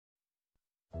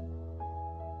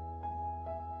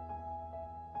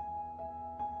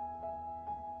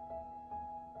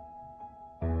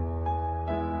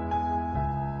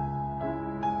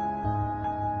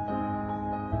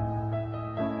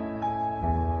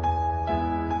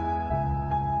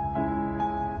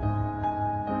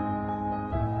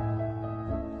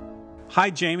Hi,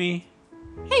 Jamie.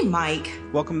 Hey, Mike.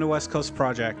 Welcome to West Coast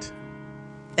Project.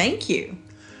 Thank you.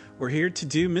 We're here to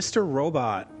do Mr.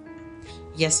 Robot.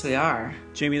 Yes, we are.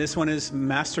 Jamie, this one is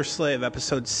Master Slave,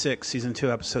 Episode 6, Season 2,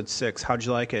 Episode 6. How'd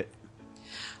you like it?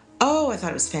 Oh, I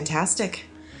thought it was fantastic.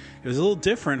 It was a little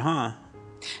different, huh?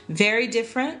 Very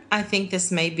different. I think this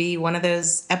may be one of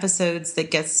those episodes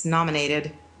that gets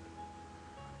nominated.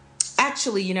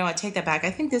 Actually, I take that back.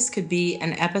 I think this could be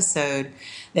an episode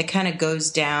that kind of goes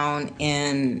down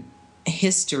in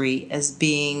history as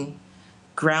being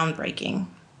groundbreaking.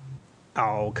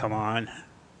 Oh, come on.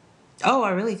 Oh,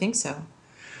 I really think so.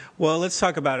 Well, let's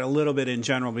talk about it a little bit in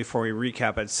general before we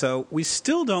recap it. So, we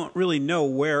still don't really know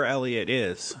where Elliot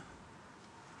is.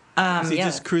 Is he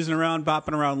just cruising around,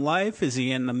 bopping around life? Is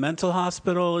he in the mental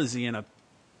hospital? Is he in a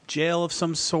jail of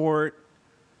some sort?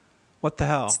 What the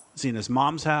hell? Is he in his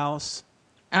mom's house?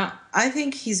 I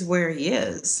think he's where he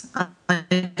is. I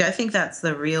think that's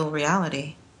the real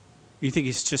reality. You think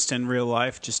he's just in real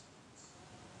life, just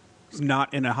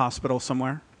not in a hospital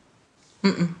somewhere?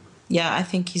 Mm-mm. Yeah, I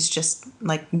think he's just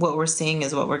like what we're seeing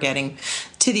is what we're getting,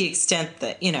 to the extent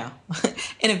that, in a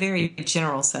very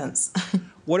general sense.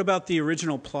 What about the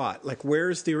original plot? Like,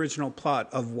 where's the original plot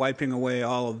of wiping away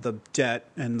all of the debt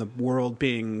and the world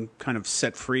being kind of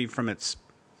set free from its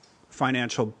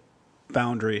financial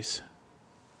boundaries?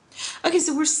 Okay,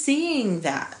 so we're seeing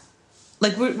that.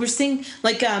 Like, we're seeing,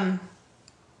 like, in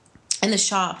the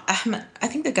shop, Ahmed, I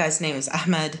think the guy's name is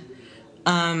Ahmed.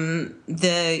 I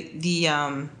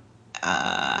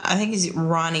think he's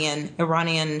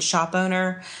Iranian shop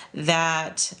owner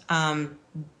that,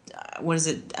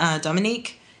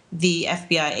 Dominique, the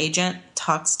FBI agent,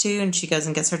 talks to, and she goes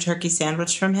and gets her turkey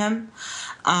sandwich from him.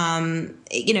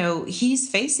 He's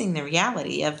facing the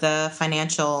reality of the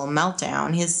financial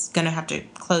meltdown. He's going to have to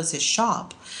close his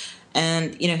shop.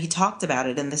 And, he talked about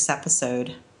it in this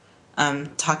episode,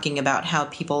 talking about how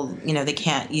people, they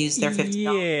can't use their $50.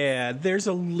 Yeah, there's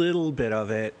a little bit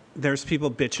of it. There's people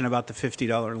bitching about the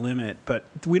 $50 limit, but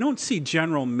we don't see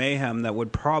general mayhem that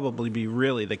would probably be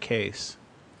really the case.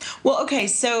 Well, okay,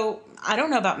 so I don't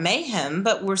know about mayhem,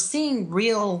 but we're seeing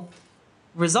real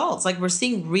results. Like, we're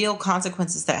seeing real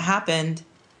consequences that happened,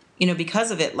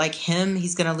 because of it. Like him,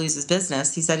 he's going to lose his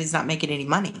business. He said he's not making any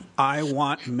money. I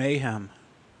want mayhem.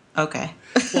 Okay.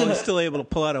 Well, he's still able to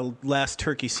pull out a last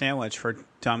turkey sandwich for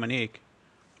Dominique.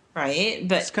 Right,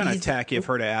 but it's kind of tacky of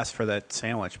her to ask for that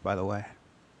sandwich, by the way.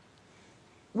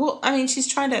 Well, I mean, she's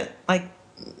trying to,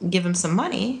 give him some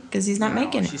money because he's not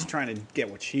making it. She's trying to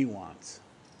get what she wants.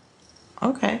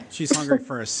 Okay. She's hungry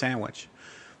for a sandwich.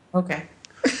 Okay.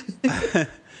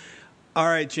 All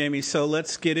right, Jamie, so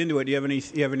let's get into it. Do you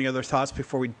have any other thoughts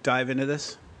before we dive into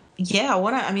this? Yeah,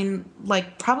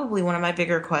 probably one of my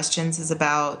bigger questions is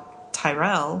about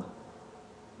Tyrell.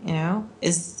 What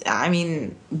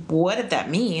did that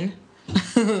mean?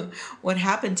 What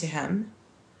happened to him?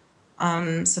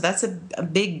 So that's a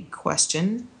big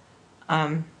question.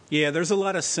 Yeah, there's a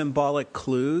lot of symbolic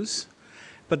clues,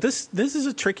 but this is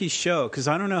a tricky show because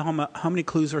I don't know how many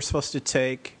clues we're supposed to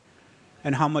take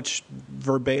and how much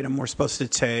verbatim we're supposed to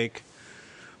take.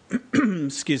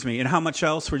 Excuse me, and how much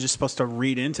else we're just supposed to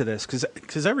read into this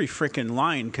because every freaking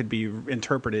line could be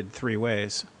interpreted three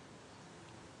ways.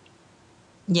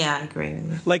 Yeah, I agree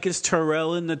with you. Like, is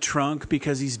Tyrell in the trunk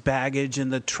because he's baggage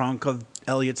in the trunk of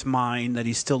Elliot's mind that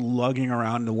he's still lugging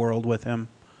around the world with him?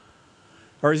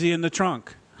 Or is he in the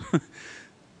trunk?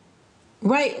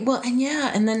 Right. Well,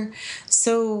 and then,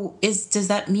 so does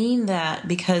that mean that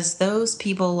because those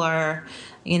people are,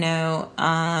 in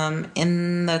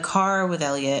the car with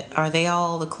Elliot, are they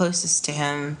all the closest to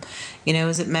him?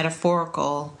 Is it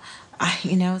metaphorical?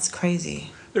 It's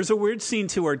crazy. There's a weird scene,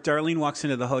 too, where Darlene walks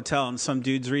into the hotel and some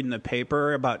dude's reading the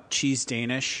paper about cheese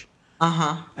Danish.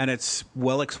 Uh-huh. And it's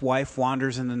Wellick's wife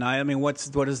wanders in the night. I mean, what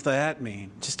does that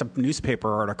mean? Just a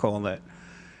newspaper article that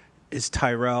is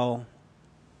Tyrell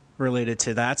related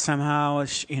to that somehow?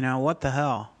 What the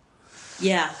hell?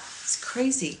 Yeah, it's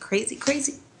crazy.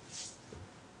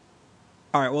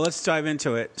 All right, well, let's dive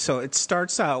into it. So it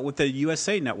starts out with the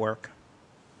USA Network.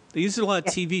 They use a lot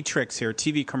of TV tricks here,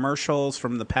 TV commercials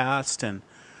from the past, and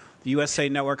the USA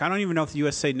Network. I don't even know if the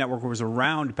USA Network was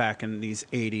around back in these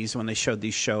 80s when they showed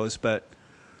these shows, but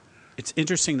it's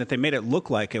interesting that they made it look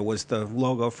like it was the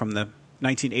logo from the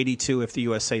 1982 if the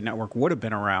USA Network would have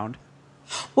been around.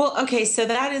 Well, okay, so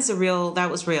that was real. The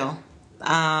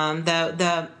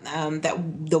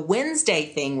Wednesday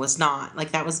thing was not.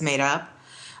 That was made up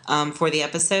for the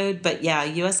episode. But yeah,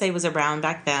 USA was around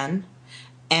back then.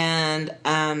 And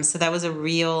so that was a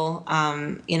real,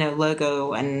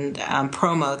 logo and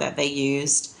promo that they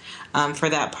used for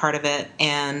that part of it.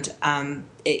 And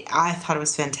I thought it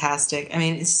was fantastic. I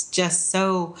mean, it's just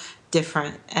so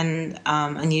different and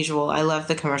unusual. I love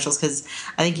the commercials because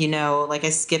I think, like I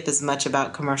skip as much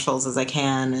about commercials as I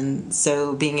can. And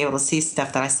so being able to see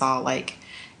stuff that I saw, like,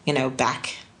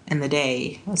 back in the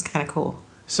day was kind of cool.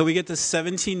 So we get this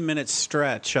 17-minute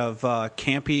stretch of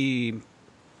campy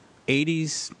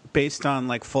 80s based on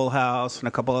like Full House and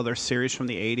a couple other series from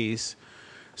the 80s.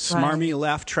 Smarmy,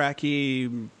 laugh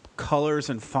tracky colors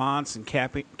and fonts and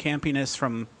campiness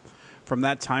from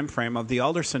that time frame of the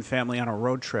Alderson family on a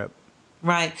road trip.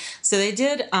 Right. So they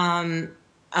did a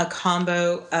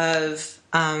combo of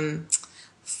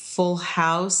Full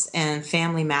House and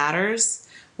Family Matters,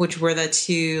 which were the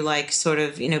two like sort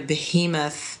of,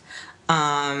 behemoth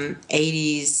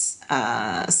 80s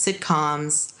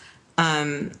sitcoms.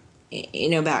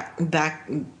 Back,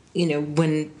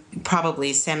 when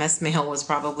probably Sam Esmail was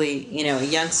probably, a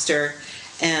youngster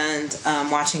and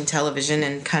watching television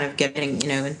and kind of getting,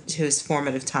 into his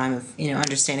formative time of,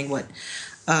 understanding what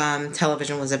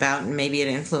television was about, and maybe it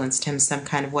influenced him some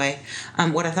kind of way.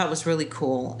 What I thought was really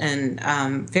cool and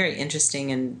very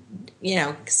interesting and,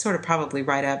 sort of probably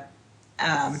right up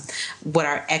what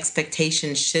our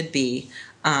expectations should be,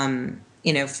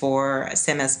 for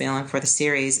Sam Esmail and for the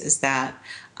series is that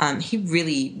he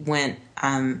really went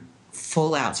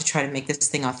full out to try to make this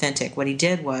thing authentic. What he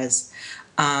did was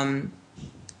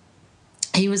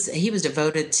he was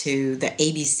devoted to the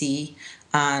ABC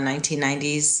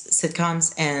 1990s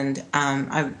sitcoms, and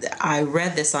I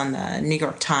read this on the New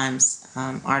York Times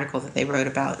article that they wrote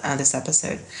about this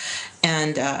episode.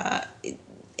 And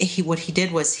what he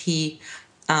did was he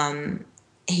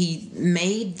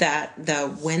made that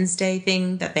the Wednesday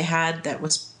thing that they had that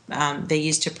was they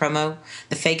used to promo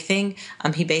the fake thing.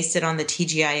 He based it on the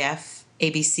TGIF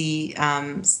ABC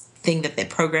thing, that the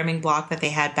programming block that they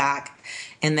had back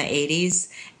in the 80s.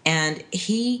 And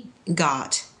he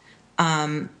got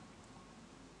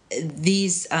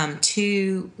these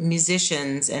two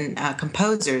musicians and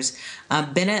composers,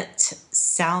 Bennett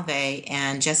Salve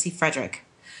and Jesse Frederick,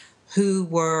 who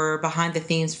were behind the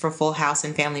themes for Full House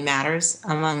and Family Matters,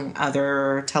 among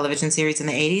other television series in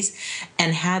the 80s,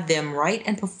 and had them write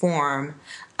and perform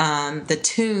the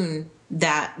tune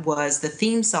that was the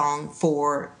theme song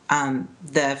for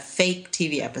the fake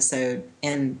TV episode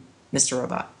in Mr.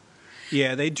 Robot.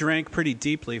 Yeah, they drank pretty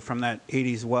deeply from that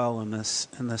 80s well in this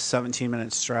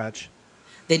 17-minute stretch.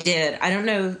 They did. I don't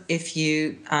know if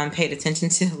you paid attention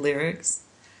to the lyrics,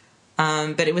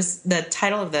 but it was the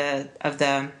title of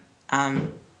the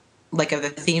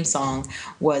theme song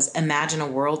was "Imagine a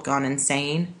World Gone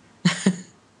Insane."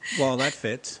 Well, that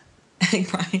fits.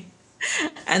 Right.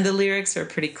 And the lyrics are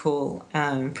pretty cool,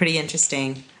 pretty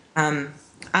interesting.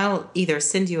 I'll either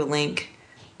send you a link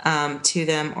to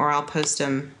them, or I'll post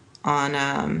them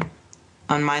on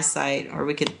my site, or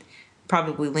we could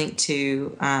probably link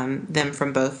to them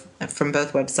from both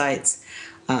websites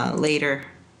later,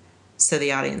 so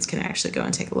the audience can actually go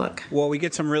and take a look. Well, we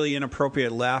get some really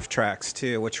inappropriate laugh tracks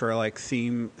too, which were like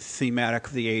thematic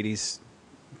of the 80s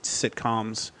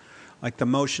sitcoms, like the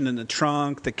motion in the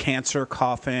trunk, the cancer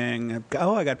coughing.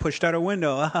 Oh, I got pushed out a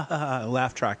window.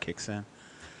 Laugh track kicks in.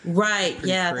 Right. Pretty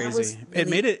yeah. Crazy. That was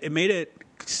really... It made it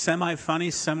semi-funny,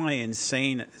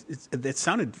 semi-insane. It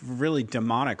sounded really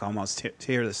demonic almost to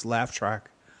hear this laugh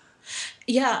track.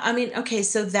 Yeah, I mean, okay,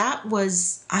 so that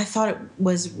was, I thought it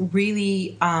was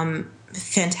really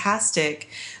fantastic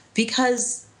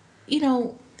because,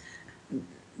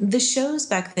 the shows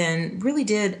back then really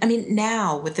did, I mean,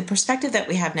 now with the perspective that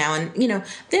we have now, and,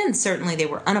 then certainly they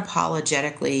were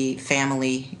unapologetically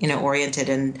family, oriented,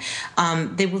 and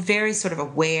they were very sort of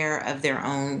aware of their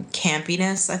own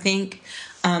campiness, I think,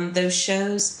 those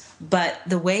shows. But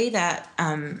the way that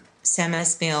Sam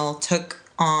Esmail took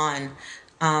on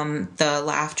the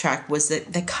laugh track was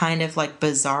the kind of like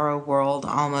bizarro world,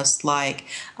 almost like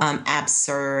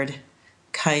absurd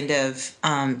kind of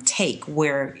take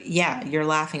where, yeah, you're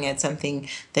laughing at something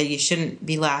that you shouldn't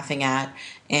be laughing at,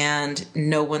 and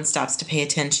no one stops to pay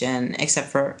attention except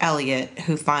for Elliot,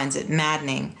 who finds it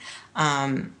maddening,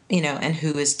 and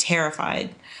who is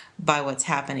terrified by what's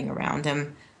happening around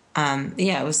him.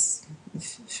 It was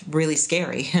really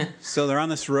scary. So they're on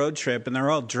this road trip, and they're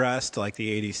all dressed like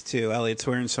the 80s, too. Elliot's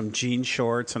wearing some jean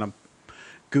shorts and a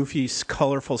goofy,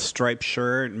 colorful striped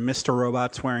shirt, and Mr.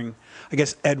 Robot's wearing, I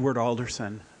guess, Edward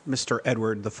Alderson, Mr.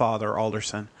 Edward, the father,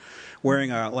 Alderson,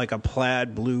 wearing a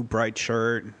plaid blue bright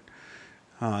shirt.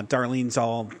 Darlene's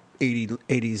all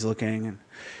 80s looking. And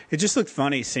it just looked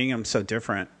funny seeing him so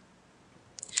different.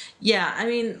 Yeah, I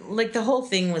mean, like the whole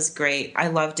thing was great. I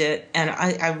loved it, and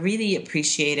I really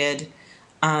appreciated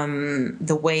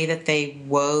the way that they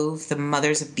wove the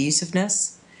mother's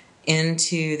abusiveness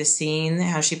into the scene.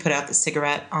 How she put out the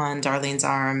cigarette on Darlene's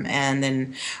arm and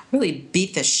then really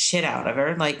beat the shit out of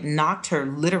her, like knocked her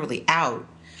literally out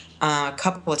a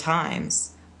couple of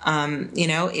times.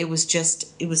 It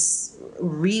was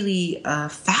really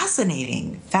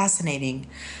fascinating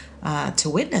to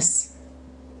witness.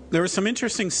 There was some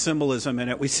interesting symbolism in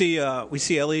it. We see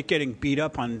Elliot getting beat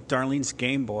up on Darlene's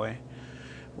Game Boy,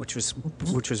 which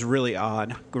was really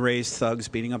odd. Gray's thugs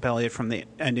beating up Elliot from the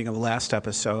ending of the last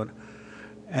episode,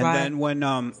 and Right. then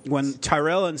when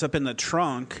Tyrell ends up in the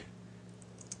trunk,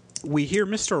 we hear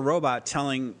Mr. Robot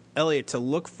telling Elliot to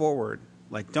look forward.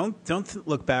 Like, don't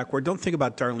look backward. Don't think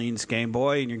about Darlene's Game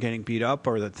Boy and you're getting beat up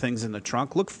or the things in the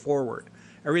trunk. Look forward.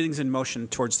 Everything's in motion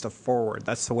towards the forward.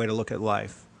 That's the way to look at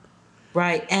life.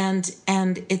 Right, and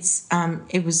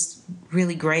it was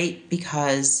really great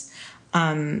because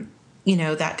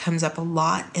that comes up a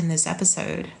lot in this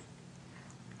episode.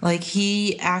 Like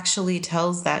he actually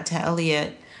tells that to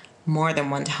Elliot more than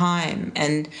one time,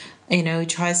 and he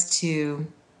tries to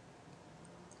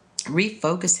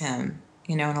refocus him.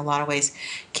 In a lot of ways,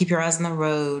 keep your eyes on the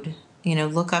road.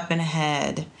 Look up and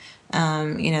ahead.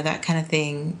 That kind of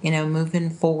thing. Moving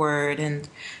forward and.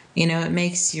 It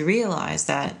makes you realize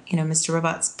that, Mr.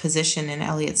 Robot's position in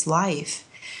Elliot's life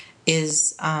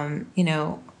is,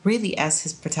 really as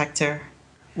his protector.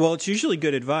 Well, it's usually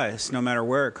good advice, no matter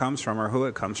where it comes from or who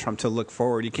it comes from, to look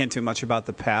forward. You can't do much about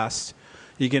the past.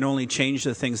 You can only change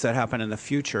the things that happen in the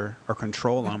future or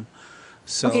control them.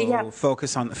 So Okay, yeah.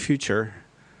 focus on the future.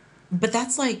 But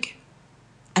that's like,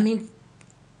 I mean,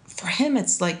 for him,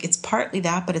 it's like, it's partly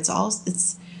that, but it's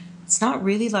not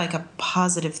really like a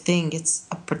positive thing. It's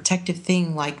a protective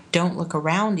thing. Like, don't look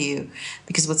around you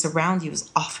because what's around you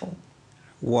is awful.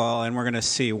 Well, and we're going to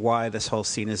see why this whole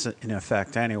scene is in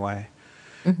effect anyway,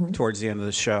 towards the end of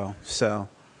the show. So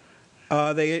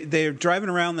they're driving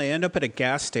around. They end up at a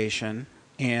gas station,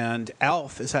 and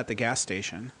Alf is at the gas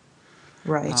station.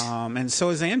 Right. And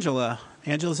so is Angela.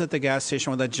 Angela's at the gas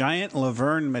station with a giant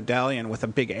Laverne medallion with a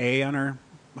big A on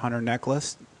her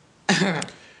necklace.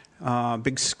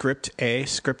 Big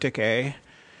scriptic A.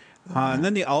 And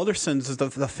then the Aldersons,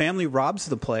 the family robs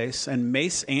the place and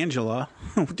mace Angela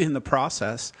in the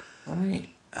process. Right.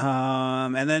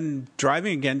 And then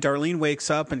driving again, Darlene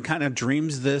wakes up and kind of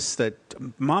dreams that,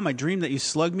 Mom, I dreamed that you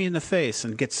slugged me in the face,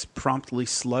 and gets promptly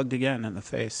slugged again in the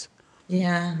face.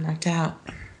 Yeah, knocked out.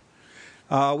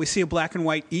 We see a black and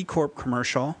white E-Corp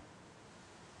commercial.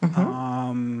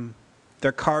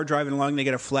 Their car driving along, they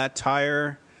get a flat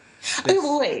tire.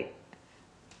 Wait.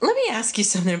 Let me ask you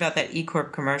something about that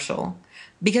E-Corp commercial.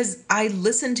 Because I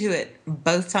listened to it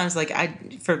both times,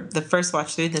 for the first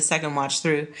watch through, the second watch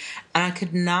through, and I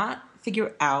could not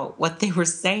figure out what they were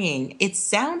saying. It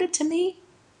sounded to me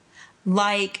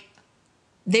like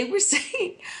they were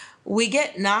saying, we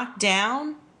get knocked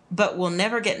down, but we'll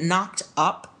never get knocked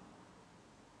up.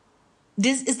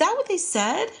 Is that what they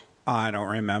said? I don't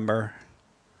remember.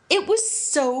 It was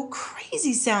so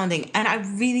crazy sounding, and I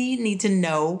really need to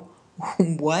know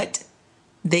what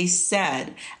they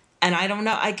said. And I don't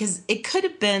know, because it could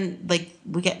have been like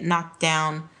we get knocked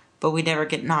down, but we never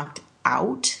get knocked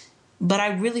out. But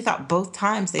I really thought both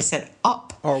times they said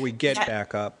up. Or we get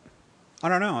back up. I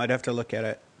don't know. I'd have to look at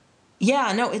it.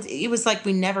 Yeah, no, it was like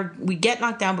we get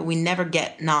knocked down, but we never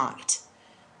get knocked.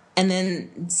 And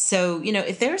then, so,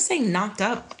 if they were saying knocked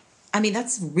up, I mean,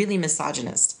 that's really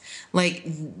misogynist. Like,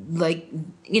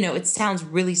 it sounds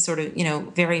really sort of,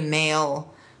 very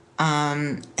male,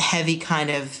 heavy kind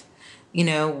of,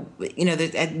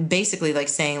 basically like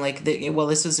saying like,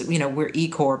 this was, we're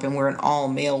E-Corp and we're an all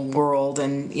male world.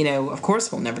 And, of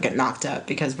course we'll never get knocked up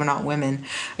because we're not women.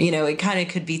 It kind of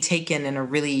could be taken in a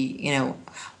really,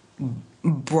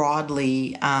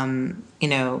 broadly,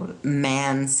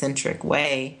 man-centric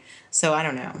way. So I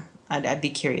don't know. I'd be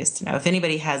curious to know if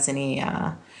anybody has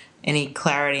any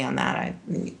clarity on that.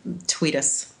 Tweet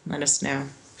us, let us know.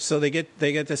 So they get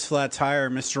this flat tire.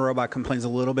 Mr. Robot complains a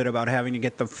little bit about having to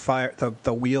get the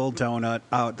wheel donut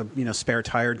out, the spare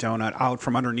tire donut out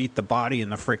from underneath the body in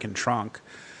the freaking trunk.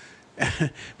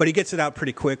 But he gets it out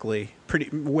pretty quickly,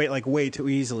 way too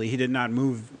easily. He did not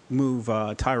move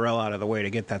Tyrell out of the way to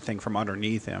get that thing from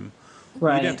underneath him.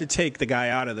 Right. You'd have to take the guy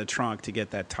out of the trunk to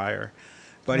get that tire.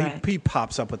 But Right. he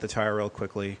pops up with the tire real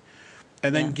quickly.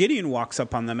 And then Gideon walks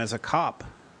up on them as a cop.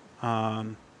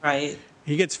 Right.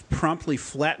 He gets promptly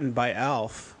flattened by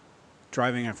Alf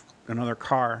driving another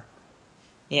car.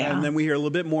 Yeah. And then we hear a little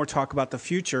bit more talk about the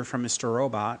future from Mr.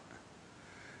 Robot.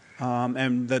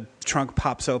 And the trunk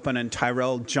pops open and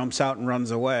Tyrell jumps out and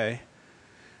runs away.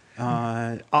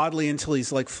 Oddly, until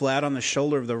he's like flat on the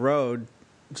shoulder of the road,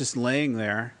 just laying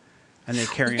there, and they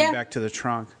carry him back to the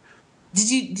trunk.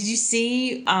 Did you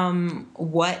see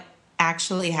what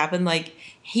actually happened? Like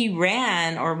he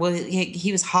ran, or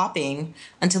he was hopping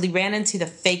until he ran into the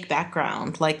fake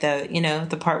background, like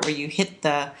the part where you hit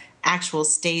the actual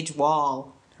stage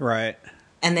wall, right?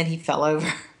 And then he fell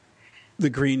over the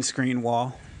green screen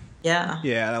wall. Yeah,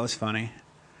 that was funny.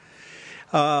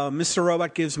 Mr.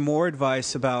 Robot gives more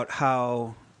advice about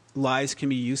how lies can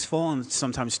be useful and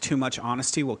sometimes too much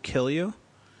honesty will kill you.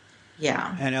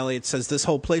 Yeah. And Elliot says, this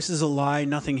whole place is a lie.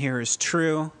 Nothing here is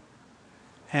true.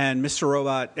 And Mr.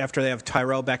 Robot, after they have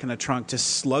Tyrell back in the trunk, just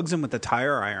slugs him with the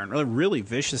tire iron really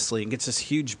viciously and gets this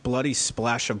huge bloody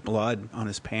splash of blood on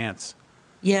his pants.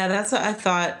 Yeah, that's what I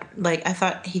thought. Like, I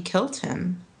thought he killed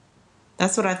him.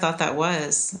 That's what I thought that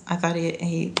was. I thought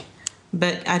he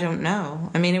but I don't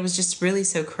know. I mean, it was just really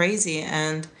so crazy.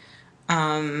 And,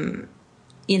 the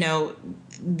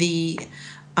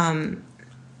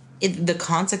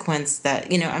consequence that,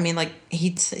 I mean, like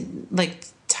like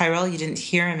Tyrell, you didn't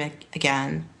hear him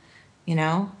again,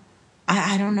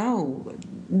 I don't know.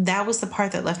 That was the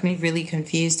part that left me really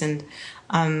confused and,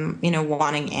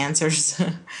 wanting answers.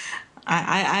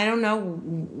 I don't know,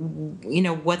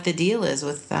 what the deal is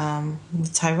with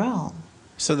Tyrell.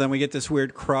 So then we get this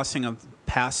weird crossing of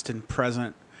past and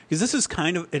present. Because this is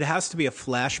it has to be a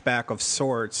flashback of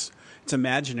sorts. It's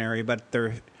imaginary, but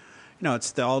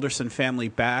it's the Alderson family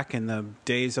back in the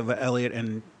days of Elliot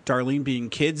and Darlene being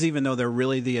kids, even though they're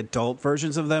really the adult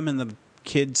versions of them in the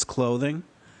kids' clothing.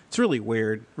 It's really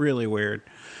weird, really weird.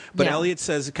 But yeah. Elliot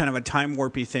says kind of a time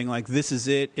warpy thing like, this is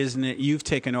it, isn't it? You've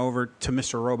taken over to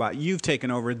Mr. Robot. You've taken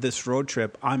over this road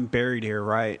trip. I'm buried here,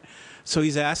 right? So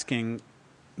he's asking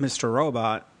Mr.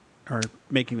 Robot, or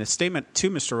making the statement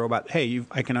to Mr. Robot, hey,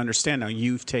 I can understand now,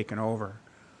 you've taken over.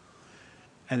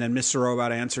 And then Mr.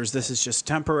 Robot answers, this is just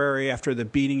temporary. After the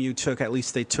beating you took, at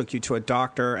least they took you to a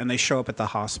doctor, and they show up at the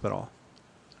hospital.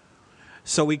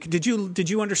 So did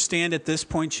you understand at this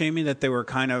point, Jamie, that they were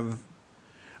kind of,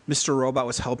 Mr. Robot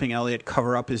was helping Elliot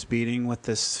cover up his beating with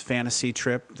this fantasy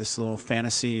trip, this little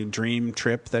fantasy dream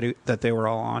trip that they were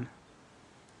all on?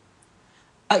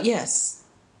 Yes.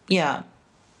 Yeah.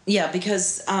 Yeah,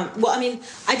 because,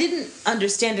 I didn't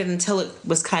understand it until it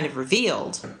was kind of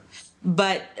revealed.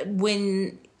 But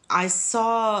when I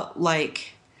saw,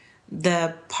 like,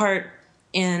 the part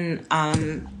in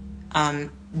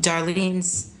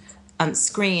Darlene's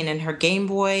screen and her Game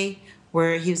Boy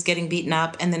where he was getting beaten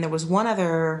up, and then there was one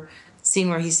other scene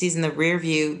where he sees in the rear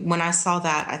view, when I saw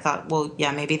that, I thought, well,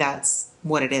 yeah, maybe that's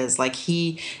what it is. Like,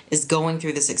 he is going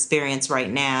through this experience right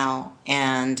now,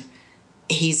 and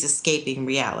he's escaping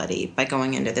reality by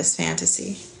going into this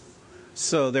fantasy.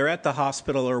 So they're at the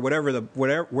hospital or wherever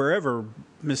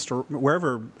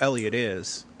Elliot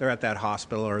is. They're at that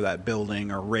hospital or that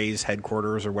building or Ray's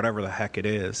headquarters or whatever the heck it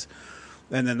is.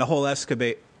 And then the whole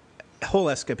escapade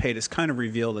is kind of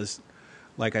revealed as,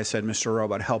 like I said, Mr.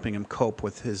 Robot helping him cope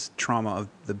with his trauma of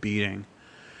the beating.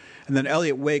 And then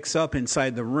Elliot wakes up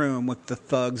inside the room with the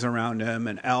thugs around him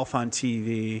and Alf on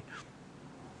TV.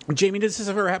 Jamie, does this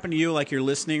ever happen to you? Like you're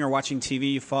listening or watching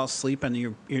TV, you fall asleep, and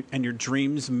your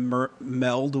dreams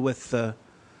meld with the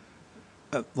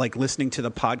like listening to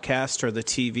the podcast or the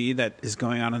TV that is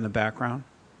going on in the background?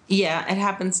 Yeah, it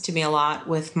happens to me a lot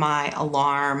with my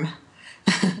alarm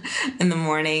in the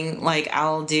morning. Like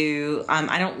I'll do.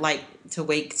 I don't like to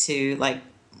wake to like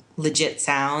legit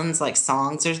sounds like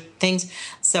songs or things,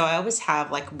 so I always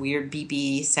have like weird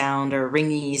beepy sound or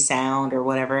ringy sound or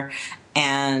whatever.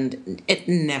 And it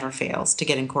never fails to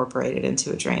get incorporated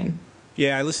into a dream.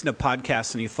 Yeah, I listen to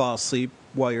podcasts and you fall asleep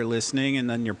while you're listening, and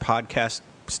then your podcast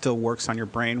still works on your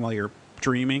brain while you're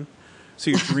dreaming.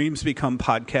 So your dreams become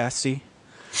podcasty.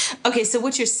 Okay, so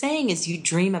what you're saying is you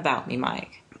dream about me,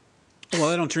 Mike. Well,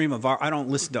 I don't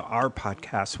listen to our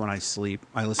podcast when I sleep.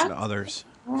 I listen to others.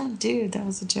 Oh, dude, that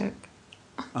was a joke.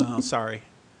 Oh, sorry.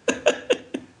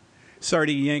 Sorry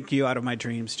to yank you out of my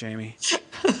dreams, Jamie.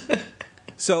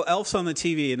 So Elf's on the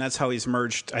TV, and that's how he's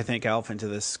merged, I think, Elf into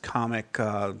this comic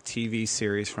TV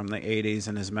series from the 80s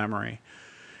in his memory.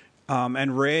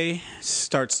 And Ray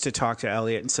starts to talk to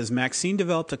Elliot and says, Maxine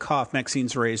developed a cough.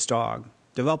 Maxine's Ray's dog.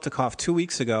 Developed a cough 2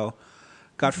 weeks ago,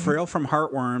 got frail from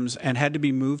heartworms, and had to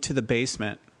be moved to the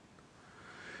basement.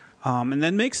 And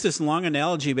then makes this long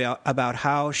analogy about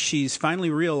how she's finally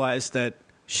realized that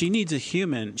she needs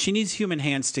human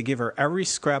hands to give her every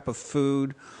scrap of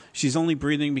food. She's only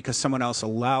breathing because someone else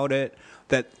allowed it.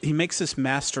 That he makes this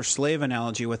master-slave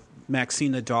analogy with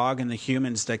Maxine the dog and the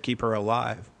humans that keep her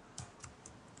alive.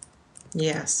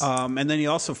 Yes. And then he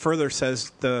also further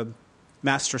says the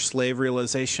master slave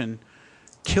realization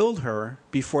killed her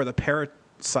before the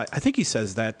parasite. I think he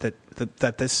says that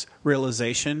this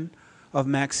realization of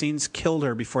Maxine's killed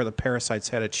her before the parasites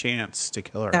had a chance to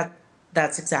kill her.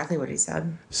 That's exactly what he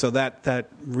said. So that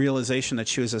realization that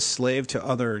she was a slave to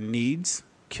other needs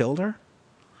killed her.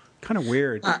 Kind of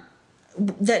weird.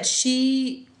 That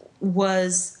she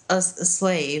was a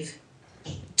slave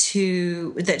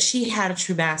to, that she had a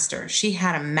true master. She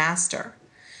had a master.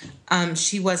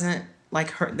 She wasn't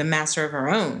like the master of her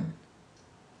own.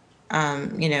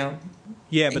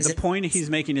 Yeah, but the point he's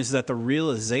making is that the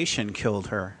realization killed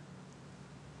her,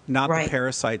 not the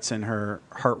parasites in her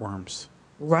heartworms.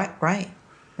 Right.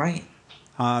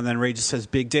 Then Ray just says,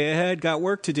 "Big day ahead, got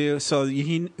work to do." So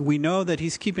we know that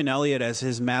he's keeping Elliot as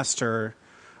his master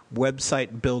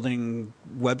website building,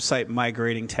 website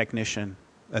migrating technician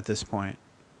at this point.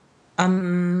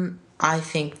 I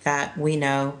think that we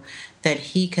know that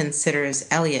he considers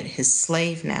Elliot his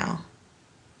slave now.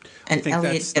 And I think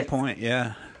Elliot that's the point,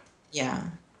 yeah. Yeah.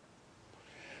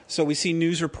 So we see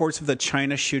news reports of the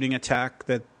China shooting attack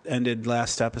that ended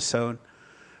last episode.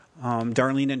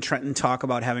 Darlene and Trenton talk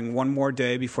about having one more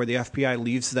day before the FBI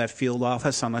leaves that field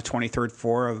office on the 23rd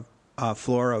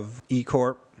floor of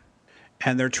E-Corp.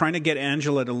 And they're trying to get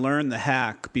Angela to learn the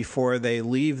hack before they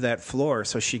leave that floor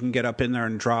so she can get up in there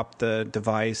and drop the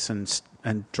device and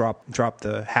drop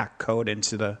the hack code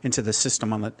into the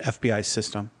system on the FBI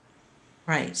system.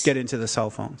 Right. Get into the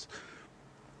cell phones.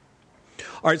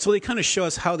 All right, so they kind of show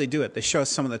us how they do it. They show us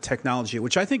some of the technology,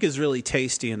 which I think is really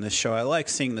tasty in this show. I like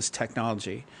seeing this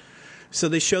technology. So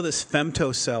they show this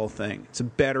femtocell thing. It's a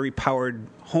battery-powered,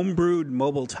 homebrewed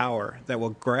mobile tower that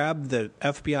will grab the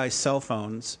FBI cell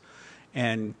phones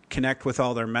and connect with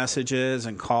all their messages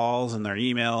and calls and their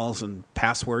emails and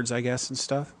passwords, I guess, and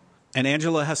stuff. And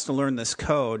Angela has to learn this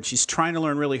code. She's trying to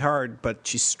learn really hard, but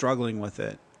she's struggling with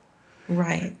it.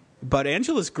 Right. But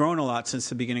Angela's grown a lot since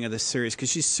the beginning of this series because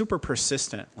she's super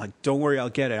persistent. Like, don't worry, I'll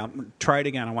get it. I'll try it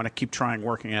again. I want to keep trying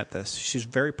working at this. She's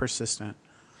very persistent.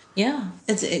 Yeah.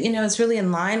 It's really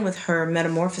in line with her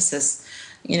metamorphosis.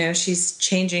 She's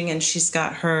changing and she's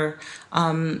got her,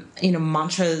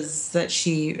 mantras that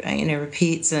she,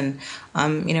 repeats and,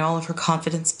 all of her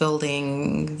confidence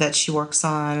building that she works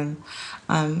on.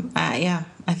 I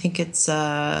think it's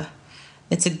a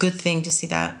good thing to see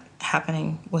that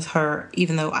happening with her,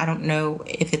 even though I don't know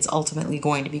if it's ultimately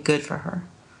going to be good for her.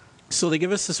 So they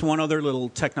give us this one other little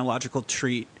technological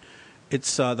treat.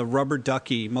 It's the rubber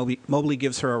ducky. Mobley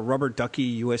gives her a rubber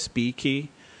ducky USB key.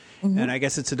 Mm-hmm. And I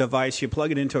guess it's a device. You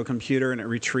plug it into a computer and it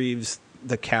retrieves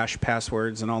the cache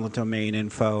passwords and all the domain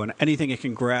info and anything it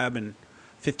can grab in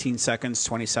 15 seconds,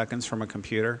 20 seconds from a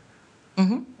computer.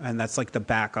 Mm-hmm. And that's like the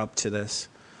backup to this.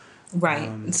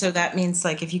 Right. So that means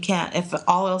like if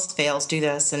all else fails, do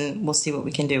this and we'll see what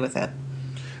we can do with it.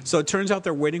 So it turns out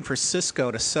they're waiting for Cisco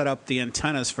to set up the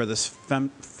antennas for this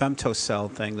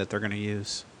femtocell thing that they're going to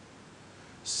use.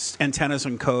 Antennas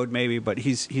and code maybe, but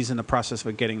he's in the process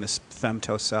of getting this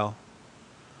femtocell.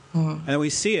 Mm-hmm. And then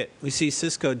we see it. We see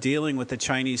Cisco dealing with the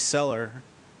Chinese seller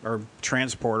or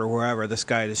transporter, wherever, this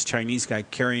Chinese guy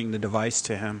carrying the device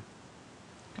to him.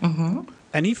 Mm-hmm.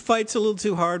 And he fights a little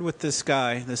too hard with this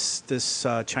guy, this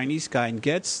Chinese guy, and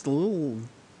gets a little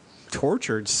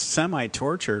tortured,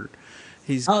 semi-tortured.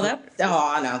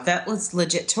 That was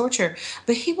legit torture.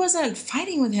 But he wasn't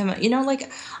fighting with him.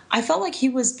 I felt like he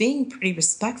was being pretty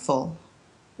respectful.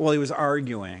 Well, he was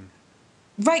arguing.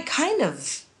 Right, kind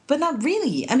of, but not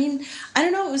really. I mean, I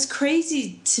don't know. It was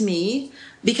crazy to me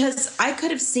because I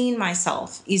could have seen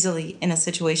myself easily in a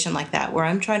situation like that where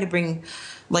I'm trying to bring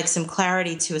like some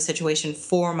clarity to a situation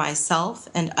for myself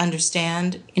and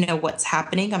understand, what's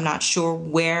happening. I'm not sure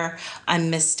where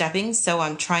I'm misstepping. So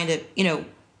I'm trying to,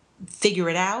 figure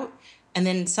it out, and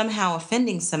then somehow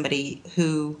offending somebody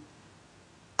who,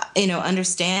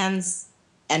 understands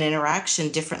an interaction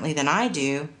differently than I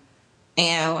do,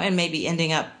 and maybe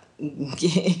ending up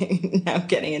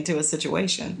getting into a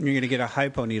situation. You're going to get a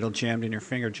hypo needle jammed in your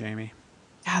finger, Jamie.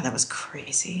 God, that was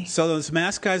crazy. So those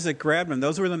masked guys that grabbed him,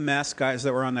 those were the masked guys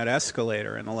that were on that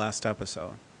escalator in the last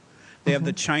episode. They have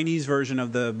the Chinese version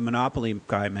of the Monopoly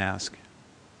guy mask.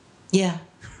 Yeah.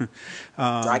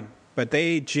 Right. But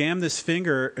they jammed this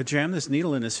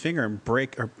needle in his finger and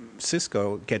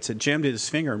Cisco gets it jammed in his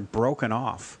finger and broken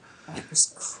off. That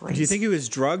was crazy. Do you think he was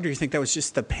drugged, or do you think that was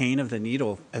just the pain of the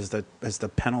needle as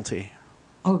the penalty?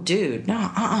 Oh, dude, no,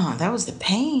 that was the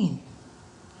pain.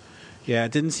 Yeah,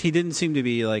 he didn't seem to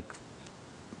be like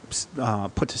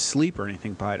put to sleep or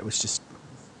anything by it. It was just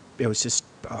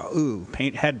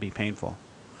had to be painful.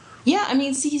 Yeah, I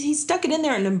mean, see, he stuck it in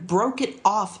there and then broke it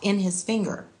off in his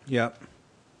finger. Yep.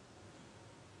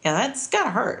 Yeah, that's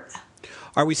gotta hurt.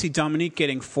 We see Dominique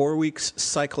getting 4 weeks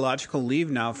psychological leave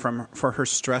now for her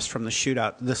stress from the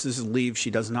shootout. This is leave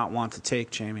she does not want to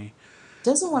take, Jamie.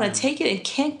 Doesn't want to take it and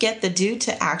can't get the dude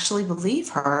to actually believe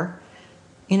her,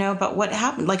 about what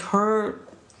happened. Like her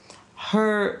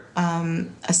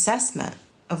assessment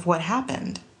of what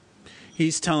happened.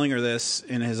 He's telling her this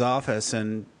in his office,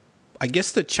 and I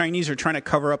guess the Chinese are trying to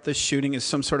cover up this shooting as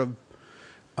some sort of.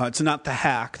 It's not the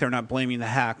hack. They're not blaming the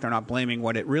hack. They're not blaming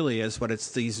what it really is, but it's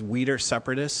these Uyghur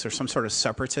separatists or some sort of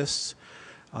separatists,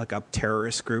 like a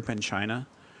terrorist group in China.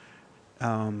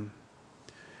 And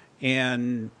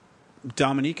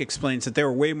Dominique explains that they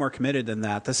were way more committed than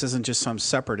that. This isn't just some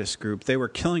separatist group. They were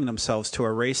killing themselves to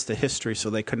erase the history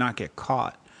so they could not get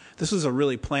caught. This was a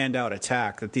really planned out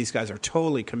attack that these guys are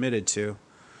totally committed to,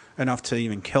 enough to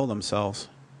even kill themselves.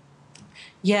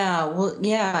 Yeah, well,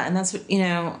 yeah, and that's what,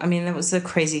 I mean, that was the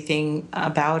crazy thing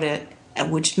about it,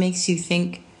 which makes you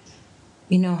think,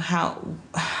 how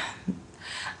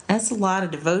that's a lot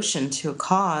of devotion to a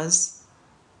cause.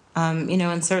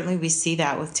 And certainly we see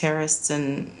that with terrorists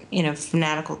and,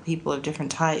 fanatical people of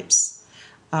different types.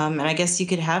 And I guess you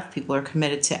could have people who are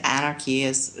committed to anarchy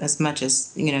as much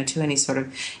as, to any sort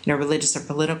of, religious or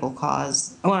political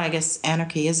cause. Well, I guess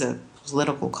anarchy is a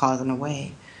political cause in a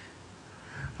way.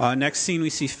 Next scene,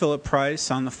 we see Philip Price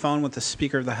on the phone with the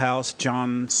Speaker of the House,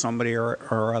 John somebody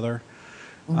or other.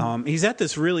 He's at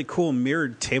this really cool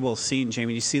mirrored table scene,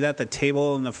 Jamie. You see that? The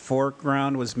table in the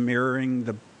foreground was mirroring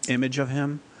the image of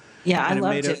him. Yeah, and I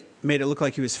loved it. Made it look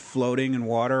like he was floating in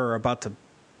water or about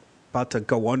to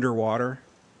go underwater.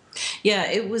 Yeah,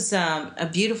 it was a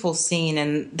beautiful scene,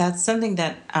 and that's something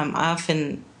that I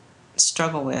often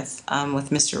struggle with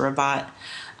Mr. Robot.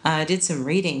 I did some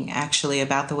reading, actually,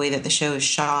 about the way that the show is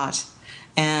shot.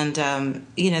 And,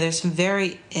 there's some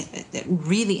very,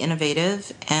 really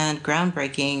innovative and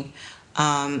groundbreaking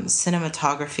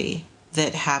cinematography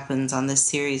that happens on this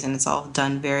series, and it's all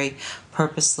done very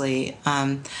purposely.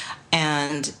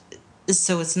 And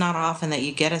so it's not often that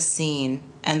you get a scene,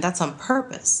 and that's on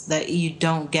purpose, that you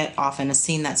don't get often a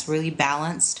scene that's really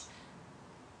balanced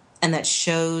and that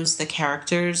shows the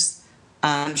characters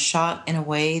shot in a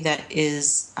way that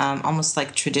is almost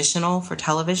like traditional for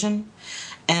television.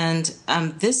 And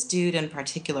this dude in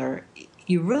particular,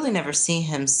 you really never see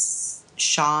him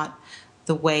shot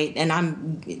the way, and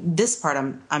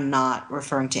I'm not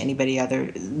referring to anybody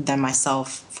other than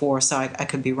myself so I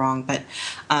could be wrong, but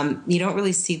you don't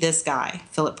really see this guy,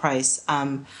 Philip Price,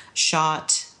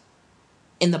 shot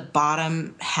in the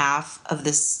bottom half of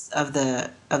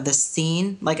the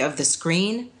scene, like of the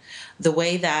screen, the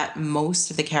way that most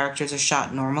of the characters are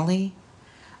shot normally.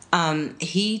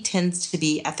 He tends to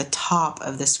be at the top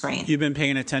of the screen. You've been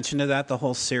paying attention to that the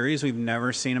whole series? We've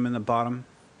never seen him in the bottom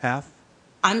half?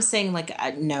 I'm saying,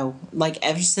 no. Like,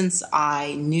 ever since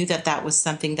I knew that was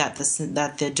something that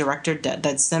the director, that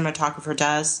cinematographer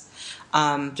does,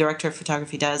 director of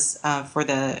photography does for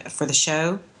the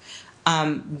show,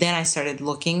 then I started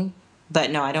looking.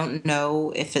 But no, I don't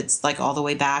know if it's like all the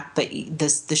way back. But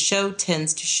the show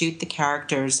tends to shoot the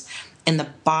characters in the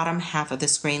bottom half of the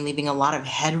screen, leaving a lot of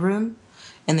headroom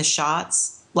in the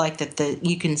shots, like that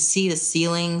you can see the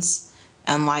ceilings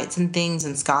and lights and things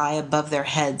and sky above their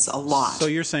heads a lot. So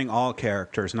you're saying all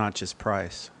characters, not just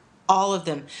Price? All of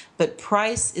them. But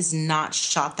Price is not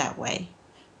shot that way.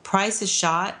 Price is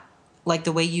shot like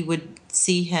the way you would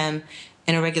see him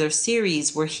in a regular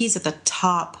series, where he's at the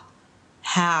top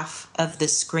half of the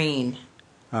screen.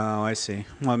 Oh, I see.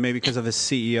 Well, maybe because of his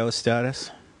CEO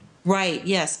status? Right,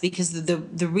 yes, because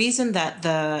the reason that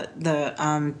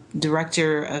the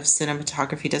director of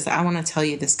cinematography does that, I want to tell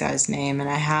you this guy's name, and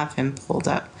I have him pulled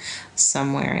up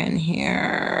somewhere in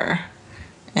here,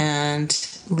 and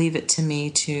leave it to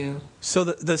me to... So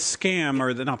the scam,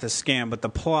 or not the scam, but the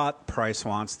plot Price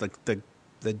wants,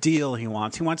 the deal he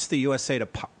wants the USA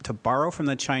to borrow from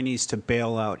the Chinese to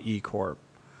bail out E-Corp.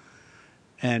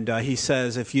 And he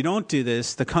says, if you don't do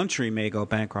this, the country may go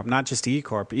bankrupt. Not just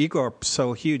E-Corp. E-Corp's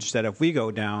so huge that if we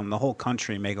go down, the whole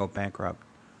country may go bankrupt.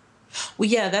 Well,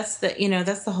 yeah, that's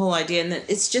the whole idea. And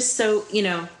it's just so,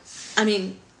 I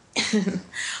mean,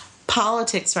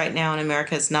 politics right now in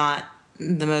America is not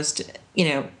the most,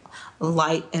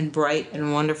 light and bright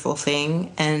and wonderful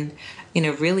thing. And,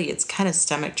 really it's kind of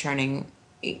stomach churning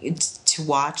to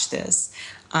watch this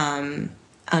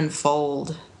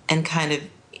unfold and kind of,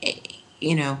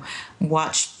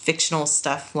 watch fictional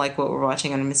stuff like what we're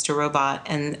watching on Mr. Robot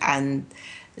and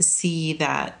see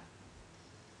that,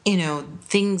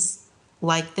 things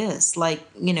like this, like,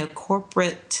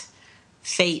 corporate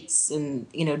fates and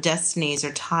destinies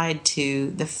are tied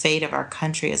to the fate of our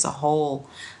country as a whole.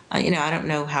 I don't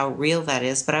know how real that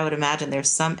is, but I would imagine there's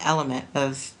some element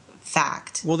of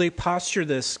fact. Well, they posture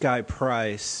this guy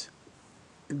Price.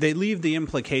 They leave the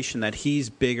implication that he's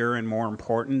bigger and more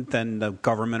important than the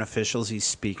government officials he's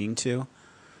speaking to.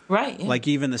 Right. Yeah. Like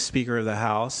even the Speaker of the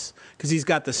House, because he's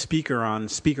got the speaker on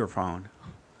speakerphone.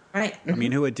 Right. I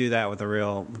mean, who would do that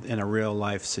in a real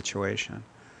life situation?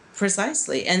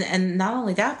 Precisely. And not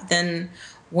only that, but then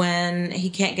when he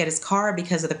can't get his car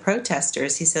because of the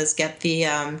protesters, he says, get the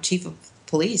chief of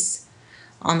police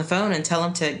on the phone and tell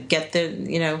him to get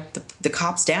the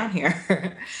cops down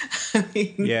here. I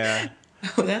mean, yeah.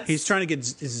 He's trying to get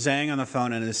Zhang on the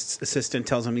phone, and his assistant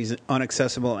tells him he's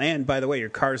inaccessible. And, by the way, your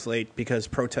car's late because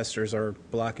protesters are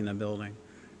blocking the building.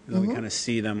 And we kind of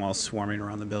see them all swarming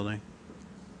around the building.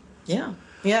 Yeah.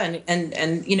 Yeah,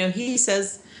 and he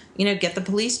says, get the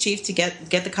police chief to get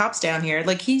the cops down here.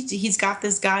 Like, he's got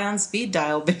this guy on speed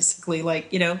dial, basically, like,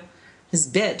 his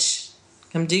bitch.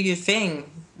 Come do your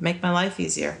thing. Make my life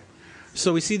easier.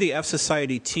 So we see the F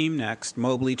Society team next.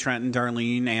 Mobley, Trenton,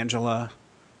 Darlene, Angela.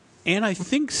 And I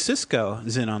think Cisco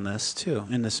is in on this, too,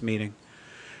 in this meeting.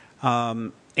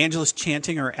 Angela's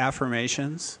chanting her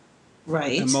affirmations.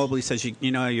 Right. And Mobley says,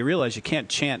 you realize you can't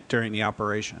chant during the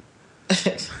operation.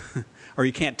 Or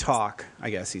you can't talk,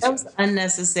 I guess he says. That was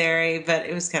unnecessary, but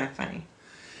it was kind of funny.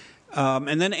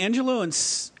 And then Angela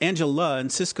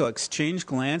and Cisco exchange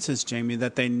glances, Jamie,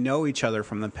 that they know each other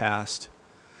from the past.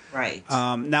 Right.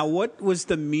 Now, what was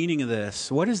the meaning of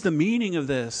this? What is the meaning of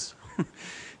this?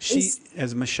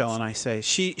 As Michelle and I say,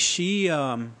 she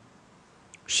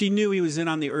knew he was in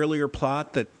on the earlier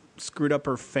plot that screwed up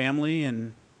her family.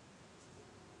 And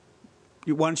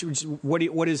what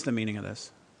is the meaning of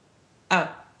this? Oh.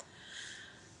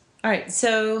 All right.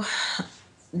 So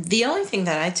the only thing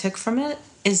that I took from it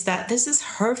is that this is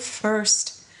her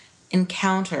first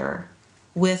encounter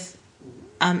with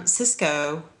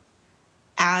Cisco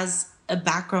as a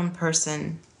background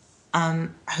person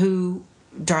who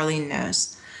Darlene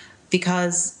knows.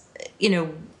 Because,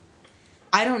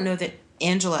 I don't know that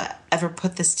Angela ever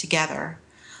put this together.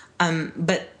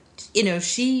 But,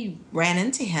 she ran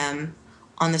into him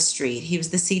on the street. He was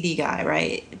the CD guy,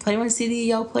 right? Play my CD,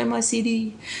 yo, play my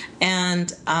CD. And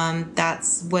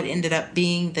that's what ended up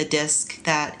being the disc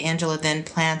that Angela then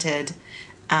planted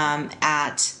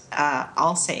at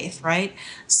Allsafe, right?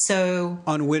 So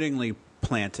unwittingly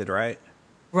planted, right?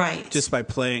 Right. Just by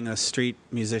playing a street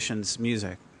musician's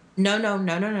music. No.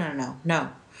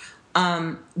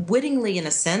 Wittingly in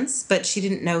a sense, but she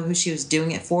didn't know who she was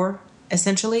doing it for,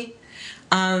 essentially.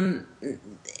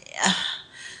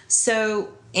 So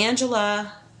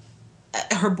Angela,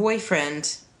 her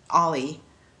boyfriend, Ollie,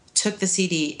 took the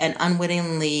CD and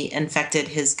unwittingly infected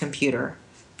his computer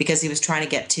because he was trying to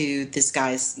get to this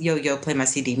guy's yo, play my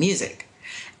CD music.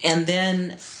 And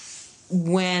then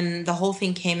when the whole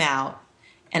thing came out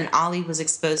and Ollie was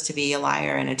exposed to be a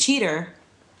liar and a cheater,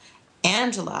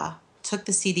 Angela took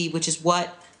the CD, which is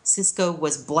what Cisco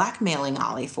was blackmailing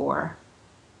Ollie for,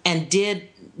 and did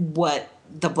what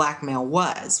the blackmail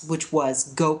was, which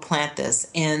was go plant this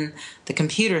in the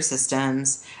computer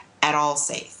systems at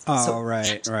Allsafe. Oh,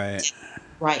 right.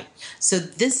 Right. So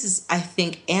this is, I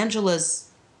think,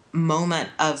 Angela's moment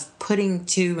of putting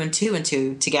two and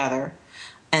two together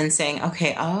and saying,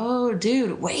 okay, oh,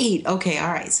 dude, wait, okay,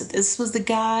 all right, so this was the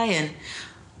guy, and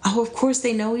oh, of course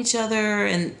they know each other,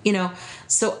 and,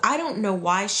 so I don't know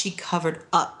why she covered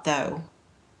up, though.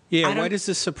 Yeah, why does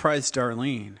this surprise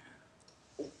Darlene?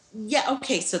 Yeah,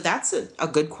 okay, so that's a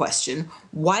good question.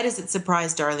 Why does it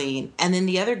surprise Darlene? And then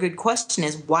the other good question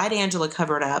is, why did Angela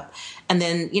cover it up? And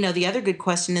then, the other good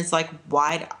question is, like,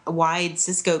 why'd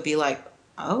Cisco be like,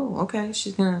 oh, okay,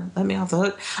 she's going to let me off the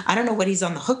hook? I don't know what he's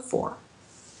on the hook for.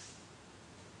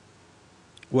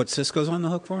 What Cisco's on the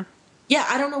hook for? Yeah,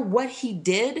 I don't know what he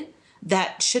did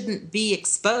that shouldn't be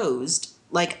exposed.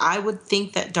 Like, I would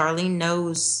think that Darlene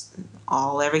knows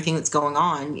everything that's going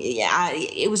on. Yeah,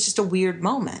 it was just a weird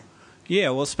moment. Yeah,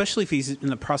 well, especially if he's in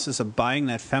the process of buying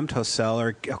that femtocell or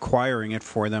acquiring it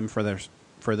for them for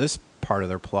this part of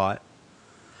their plot.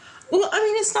 Well, I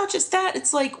mean, it's not just that.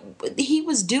 It's like he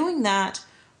was doing that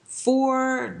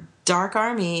for Dark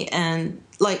Army, and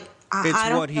like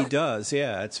it's what he does.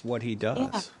 Yeah, it's what he does.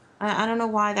 Yeah. I don't know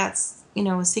why that's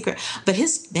a secret, but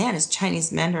his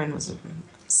Chinese Mandarin was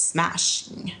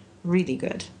smashing, really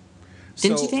good.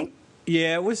 Didn't you think?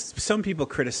 Yeah, it was. Some people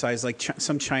criticized, like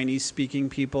some Chinese-speaking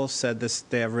people said this.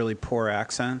 They have really poor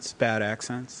accents, bad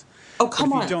accents. Oh,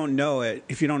 come on!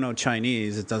 If you don't know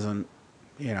Chinese, it doesn't,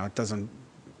 it doesn't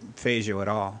faze you at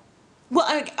all.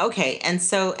 Well, okay, and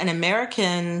so an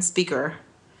American speaker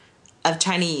of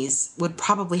Chinese would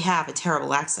probably have a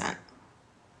terrible accent.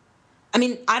 I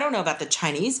mean, I don't know about the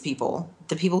Chinese people,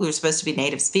 the people who are supposed to be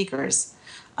native speakers,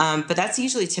 but that's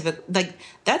usually typical. Like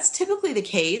that's typically the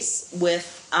case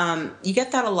with. You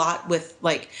get that a lot with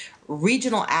like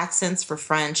regional accents for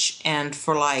French and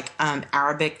for like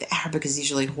Arabic. The Arabic is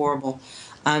usually horrible.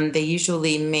 They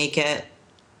usually make it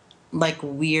like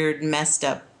weird, messed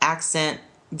up accent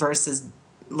versus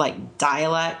like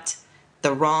dialect.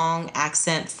 The wrong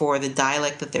accent for the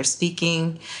dialect that they're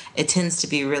speaking. It tends to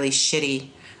be really shitty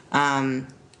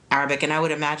Arabic, and I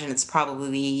would imagine it's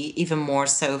probably even more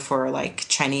so for like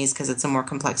Chinese because it's a more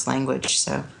complex language.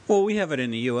 So, Well, we have it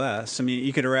in the U.S. I mean,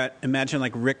 you could imagine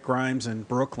like Rick Grimes in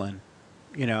Brooklyn.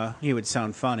 You know, he would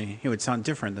sound funny. He would sound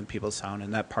different than people sound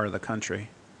in that part of the country.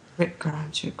 Rick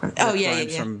Grimes. Oh, yeah,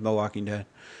 Grimes from The Walking Dead.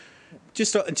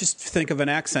 Just think of an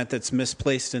accent that's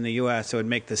misplaced in the U.S. It would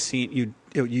make the scene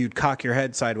you'd cock your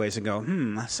head sideways and go,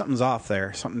 something's off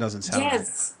there. Something doesn't sound right.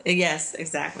 Yes,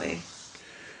 exactly.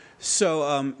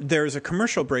 So there's a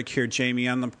commercial break here, Jamie.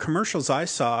 On the commercials I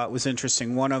saw, it was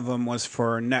interesting. One of them was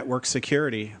for network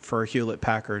security for Hewlett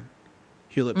Packard.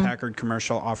 Hewlett Packard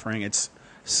commercial offering its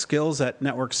skills at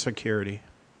network security.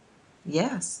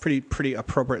 Yes. Pretty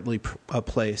appropriately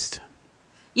placed.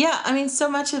 Yeah, I mean,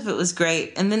 so much of it was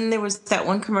great. And then there was that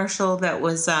one commercial that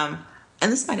was, and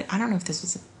this I don't know if this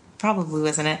was, probably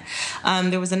wasn't it.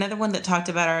 There was another one that talked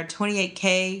about our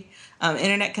 28K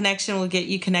internet connection will get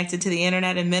you connected to the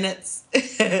internet in minutes.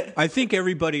 I think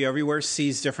everybody everywhere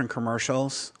sees different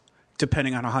commercials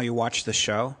depending on how you watch the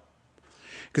show.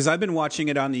 Because I've been watching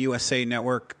it on the USA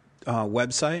Network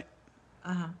website.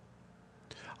 Uh-huh.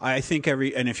 I think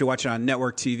and if you watch it on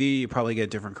network TV, you probably get a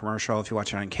different commercial. If you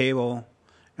watch it on cable,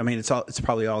 I mean, it's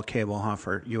probably all cable,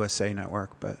 for USA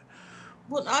Network, but.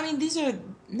 Well, I mean,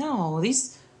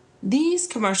 these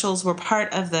commercials were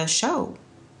part of the show.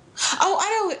 Oh, I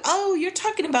know. Oh, you're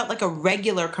talking about like a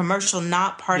regular commercial,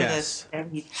 not part of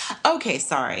the. Okay,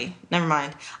 sorry. Never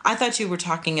mind. I thought you were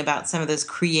talking about some of those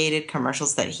created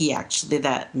commercials that he actually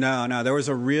No. There was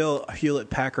a real Hewlett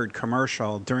Packard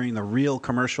commercial during the real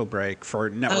commercial break for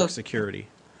network security.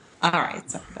 All right.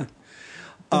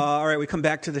 All right, we come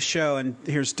back to the show, and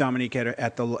here's Dominique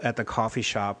at the coffee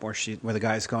shop where the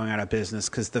guy's going out of business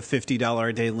because the $50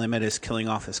 a day limit is killing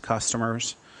off his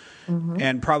customers. Mm-hmm.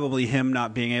 And probably him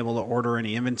not being able to order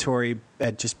any inventory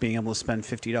at just being able to spend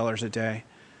 $50 a day.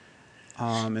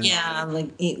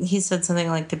 Like he said something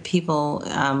like the people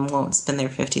won't spend their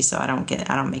 50, so I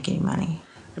don't make any money.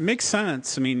 It makes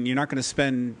sense. I mean, you're not going to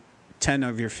spend 10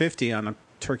 of your 50 on a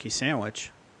turkey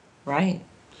sandwich. Right.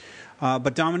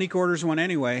 But Dominique orders one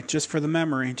anyway, just for the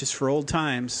memory, just for old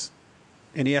times.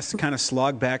 And he has to kind of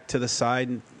slog back to the side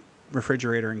and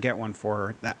refrigerator and get one for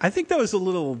her. I think that was a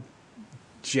little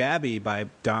jabby by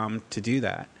Dom to do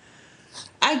that.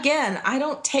 Again, I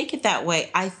don't take it that way.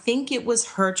 I think it was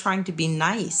her trying to be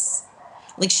nice.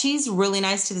 Like, she's really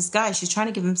nice to this guy. She's trying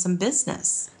to give him some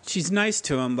business. She's nice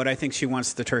to him, but I think she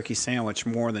wants the turkey sandwich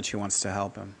more than she wants to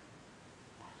help him.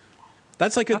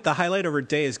 That's like the highlight of her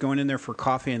day is going in there for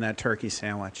coffee and that turkey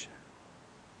sandwich.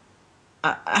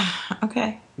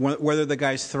 Okay. Whether the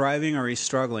guy's thriving or he's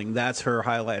struggling, that's her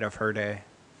highlight of her day.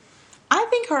 I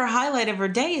think her highlight of her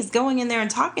day is going in there and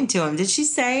talking to him. Did she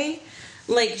say,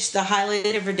 like, the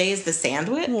highlight of her day is the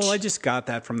sandwich? Well, I just got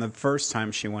that from the first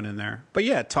time she went in there. But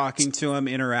yeah, talking to him,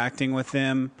 interacting with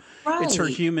him. Right.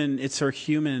 It's her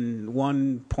human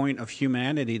one point of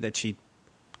humanity that she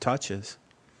touches.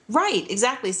 Right,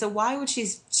 exactly. So why would she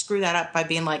screw that up by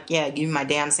being like, yeah, give me my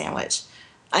damn sandwich?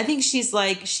 I think she's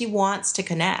like, she wants to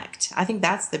connect. I think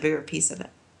that's the bigger piece of it.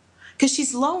 Because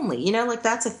she's lonely, like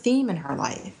that's a theme in her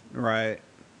life. Right.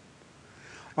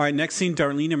 All right, next scene,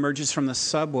 Darlene emerges from the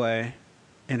subway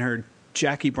in her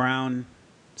Jackie Brown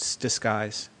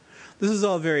disguise. This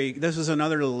was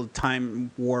another little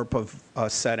time warp of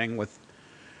setting with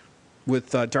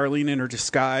Darlene in her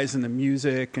disguise and the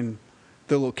music and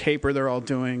the little caper they're all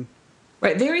doing.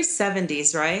 Right, very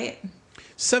 70s, right?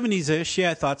 70s-ish,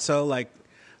 yeah, I thought so. Like,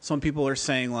 some people are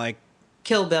saying, like...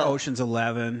 Kill Bill. Ocean's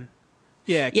 11.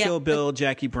 Yeah, Kill Bill,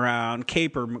 Jackie Brown,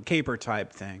 caper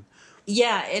type thing.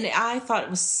 Yeah, and I thought it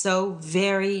was so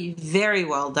very, very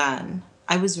well done.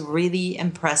 I was really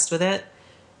impressed with it.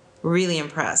 Really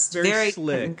impressed. Very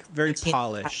slick, very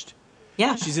polished.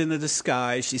 Yeah. She's in the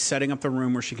disguise. She's setting up the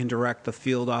room where she can direct the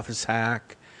field office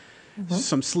hack. Mm-hmm.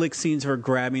 Some slick scenes of her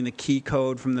grabbing the key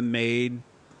code from the maid,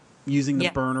 using the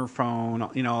burner phone,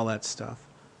 all that stuff.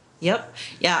 Yep.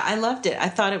 Yeah, I loved it. I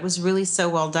thought it was really so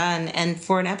well done. And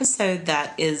for an episode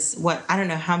that is, I don't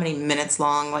know how many minutes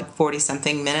long, like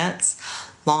 40-something minutes,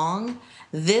 long.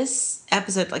 This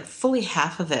episode, like fully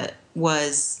half of it,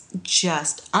 was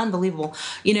just unbelievable.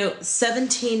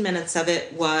 17 minutes of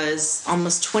it was,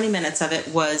 almost 20 minutes of it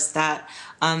was that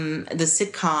the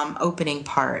sitcom opening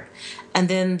part. And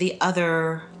then the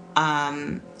other,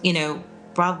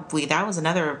 probably that was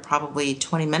another probably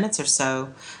 20 minutes or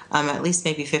so, at least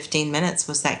maybe 15 minutes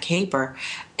was that caper.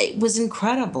 It was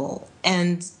incredible.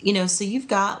 And, so you've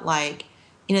got like,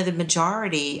 the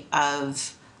majority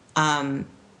of,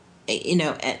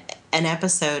 an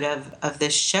episode of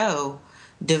this show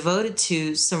devoted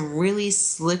to some really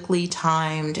slickly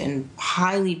timed and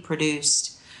highly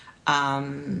produced,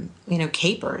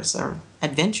 capers or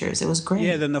adventures. It was great.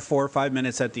 Yeah, then the 4 or 5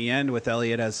 minutes at the end with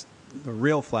Elliot as the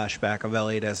real flashback of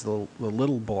Elliot as the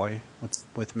little boy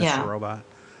with Mr. Robot.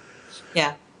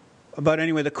 Yeah. But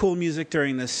anyway, the cool music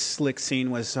during this slick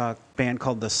scene was a band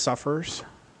called The Suffers,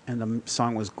 and the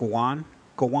song was Gwan.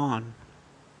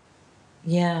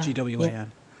 Yeah.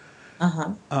 GWAN.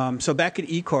 Uh-huh. So back at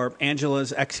E-Corp,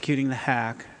 Angela's executing the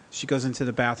hack. She goes into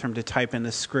the bathroom to type in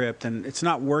the script, and it's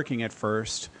not working at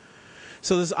first.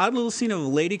 So this odd little scene of a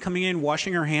lady coming in,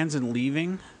 washing her hands and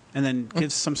leaving, and then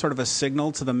gives some sort of a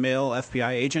signal to the male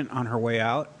FBI agent on her way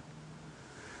out.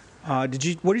 What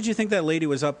did you think that lady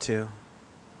was up to?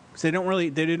 Because they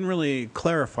didn't really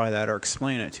clarify that or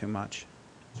explain it too much.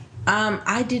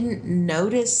 I didn't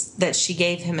notice that she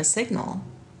gave him a signal.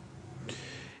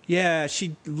 Yeah,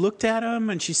 she looked at him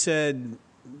and she said,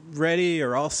 "Ready"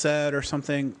 or "all set" or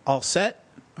something. "All set,"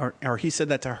 or he said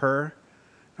that to her.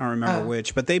 I don't remember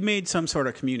which, but they made some sort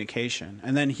of communication,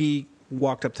 and then he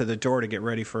walked up to the door to get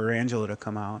ready for Angela to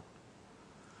come out.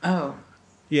 Oh.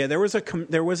 Yeah, there was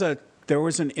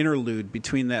an interlude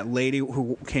between that lady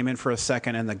who came in for a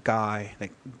second and the guy that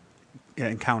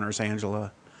encounters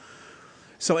Angela.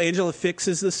 So Angela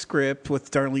fixes the script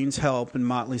with Darlene's help and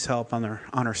Motley's help on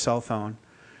her cell phone.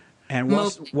 And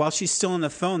while she's still on the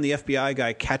phone, the FBI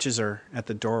guy catches her at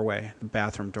the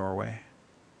bathroom doorway,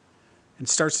 and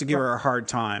starts to give her a hard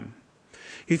time.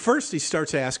 He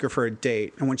starts to ask her for a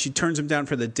date, and when she turns him down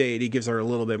for the date, he gives her a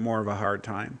little bit more of a hard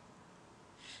time.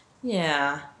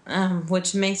 Yeah,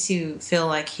 which makes you feel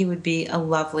like he would be a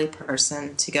lovely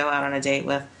person to go out on a date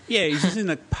with. Yeah, he's using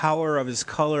the power of his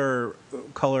color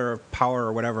of power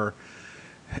or whatever,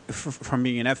 from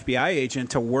being an FBI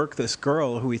agent to work this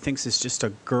girl who he thinks is just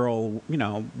a girl,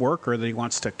 worker that he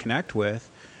wants to connect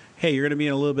with. Hey, you're going to be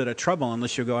in a little bit of trouble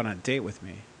unless you go on a date with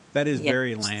me. That is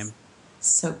very lame.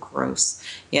 So gross.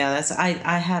 Yeah,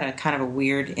 I had a kind of a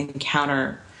weird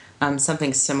encounter,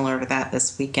 something similar to that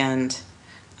this weekend.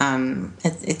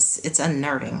 It's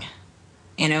unnerving,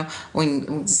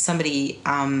 when somebody,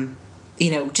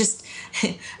 just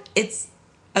it's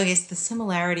okay. So the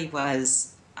similarity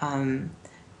was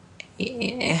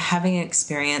having an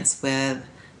experience with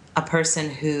a person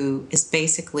who is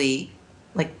basically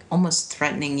like almost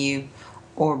threatening you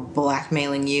or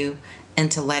blackmailing you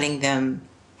into letting them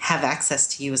have access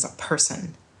to you as a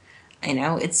person.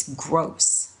 It's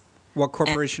gross. What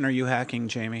corporation are you hacking,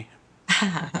 Jamie?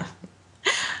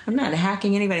 I'm not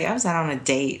hacking anybody. I was out on a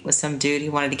date with some dude. He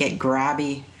wanted to get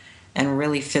grabby and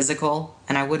really physical,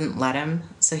 and I wouldn't let him,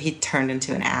 so he turned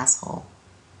into an asshole.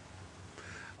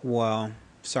 Well,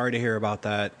 sorry to hear about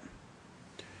that.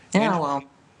 Yeah,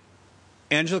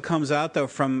 Angela comes out, though,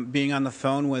 from being on the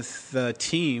phone with the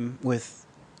team, with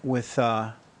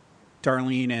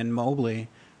Darlene and Mobley,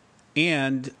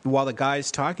 and while the guy's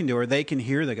talking to her, they can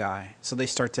hear the guy, so they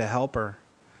start to help her.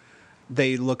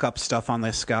 They look up stuff on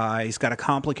this guy. He's got a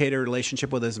complicated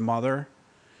relationship with his mother.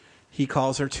 He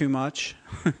calls her too much.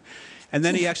 And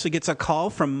then he actually gets a call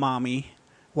from Mommy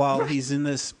while he's in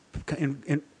this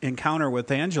encounter with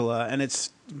Angela, and it's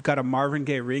got a Marvin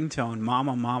Gaye ringtone,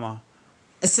 "Mama, Mama."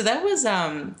 So that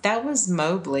was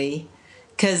Mobley,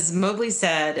 because Mobley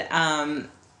said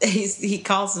he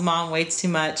calls his mom way too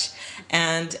much,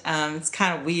 and it's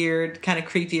kind of weird, kind of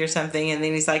creepy or something, and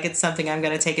then he's like, "It's something I'm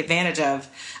going to take advantage of."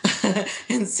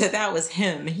 And so that was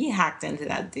him. He hacked into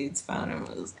that dude's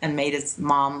phone and made his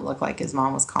mom look like his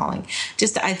mom was calling.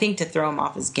 Just, I think, to throw him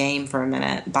off his game for a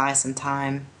minute, buy some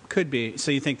time. Could be.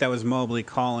 So you think that was Mobley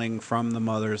calling from the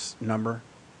mother's number?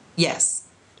 Yes.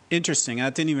 Interesting.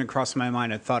 That didn't even cross my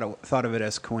mind. I thought of it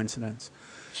as coincidence.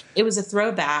 It was a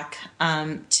throwback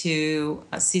to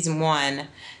season 1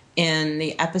 in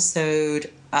the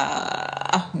episode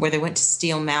where they went to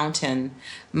Steel Mountain.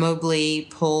 Mobley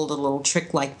pulled a little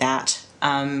trick like that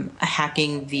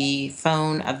hacking the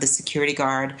phone of the security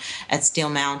guard at Steel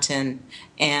Mountain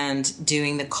and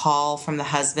doing the call from the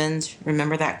husband.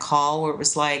 Remember that call where it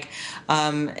was like,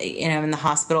 in the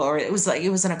hospital, or it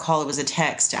wasn't a call, it was a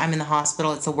text. I'm in the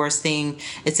hospital. It's the worst thing.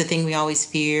 It's the thing we always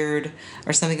feared,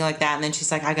 or something like that. And then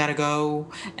she's like, I gotta go.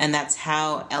 And that's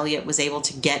how Elliot was able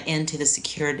to get into the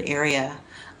secured area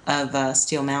of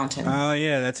Steel Mountain. Oh,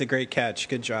 yeah, that's a great catch.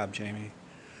 Good job, Jamie.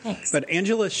 Thanks. But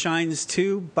Angela shines,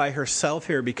 too, by herself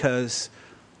here because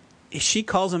she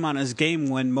calls him on his game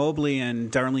when Mobley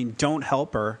and Darlene don't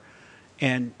help her.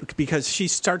 And because she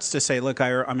starts to say, look,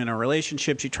 I'm in a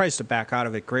relationship. She tries to back out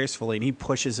of it gracefully, and he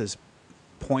pushes his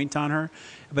point on her.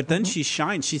 But then she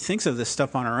shines. She thinks of this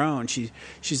stuff on her own.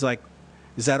 She's like,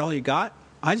 is that all you got?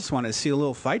 I just wanted to see a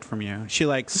little fight from you. She,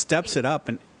 like, steps it up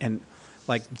and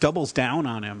like, doubles down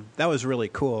on him. That was really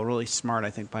cool, really smart, I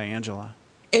think, by Angela.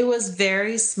 It was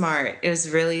very smart. It was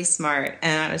really smart,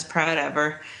 and I was proud of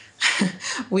her.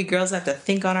 We girls have to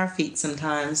think on our feet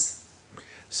sometimes.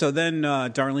 So then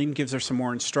Darlene gives her some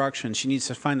more instructions. She needs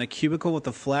to find the cubicle with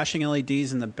the flashing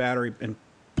LEDs and the battery and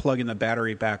plug in the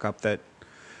battery back up that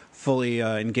fully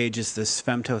engages this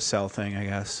femtocell thing, I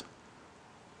guess.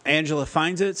 Angela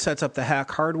finds it, sets up the hack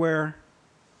hardware.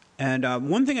 And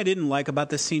one thing I didn't like about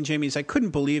this scene, Jamie, is I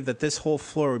couldn't believe that this whole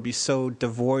floor would be so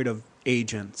devoid of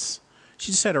agents.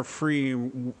 She just had a free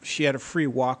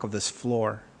walk of this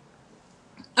floor.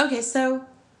 Okay, so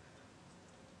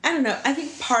I don't know. I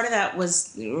think part of that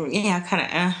was, kind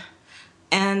of,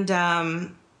 and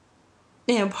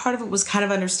part of it was kind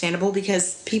of understandable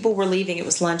because people were leaving. It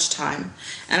was lunchtime,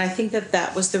 and I think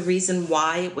that was the reason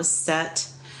why it was set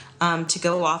to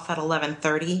go off at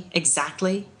 11:30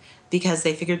 exactly, because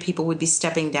they figured people would be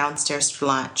stepping downstairs for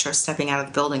lunch or stepping out of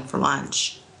the building for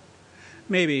lunch.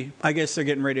 Maybe. I guess they're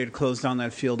getting ready to close down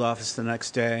that field office the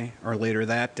next day or later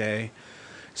that day.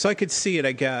 So I could see it,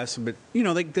 I guess. But,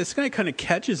 this guy kind of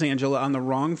catches Angela on the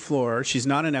wrong floor. She's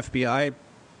not an FBI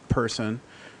person.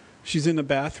 She's in the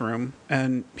bathroom,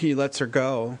 and he lets her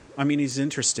go. I mean, he's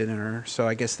interested in her, so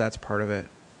I guess that's part of it.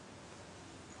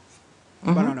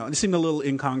 But I don't know. It seemed a little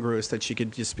incongruous that she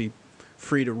could just be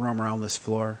free to roam around this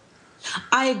floor.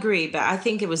 I agree, but I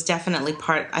think it was definitely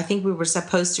part. I think we were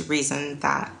supposed to reason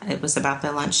that it was about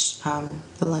the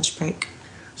lunch break.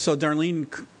 So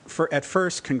Darlene, at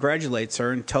first, congratulates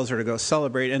her and tells her to go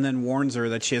celebrate, and then warns her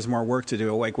that she has more work to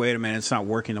do. Like, wait a minute, it's not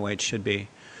working the way it should be.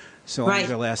 So right.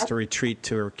 Angela has to retreat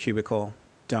to her cubicle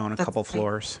down a couple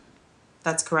floors.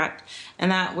 That's correct,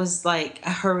 and that was like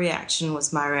her reaction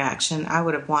was my reaction. I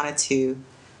would have wanted to.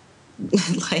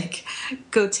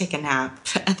 Go take a nap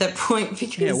at that point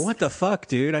because... Yeah, what the fuck,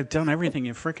 dude? I've done everything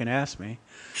you freaking asked me.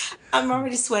 I'm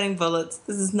already sweating bullets.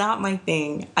 This is not my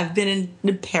thing. I've been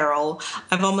in peril.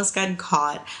 I've almost gotten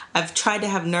caught. I've tried to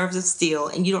have nerves of steel,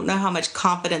 and you don't know how much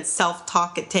confident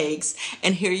self-talk it takes.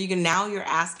 And here you go. Now you're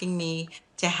asking me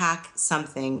to hack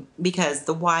something because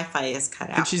the Wi-Fi is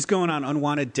cut out. And she's going on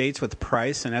unwanted dates with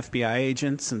Price and FBI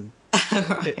agents, and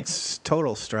right. It's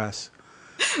total stress.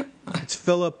 It's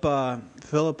Philip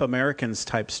American's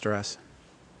type stress.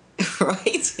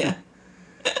 Right? Yeah.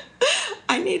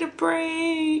 I need a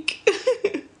break.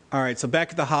 All right, so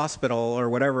back at the hospital or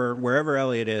wherever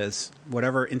Elliot is,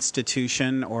 whatever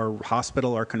institution or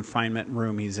hospital or confinement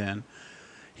room he's in,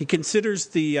 he considers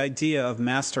the idea of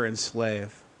master and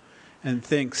slave and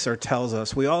thinks or tells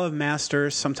us, we all have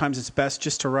masters. Sometimes it's best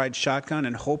just to ride shotgun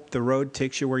and hope the road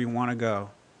takes you where you want to go.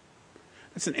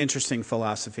 That's an interesting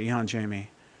philosophy, huh, Jamie?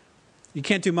 You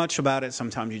can't do much about it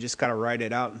sometimes. You just got to ride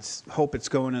it out and hope it's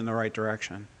going in the right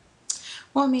direction.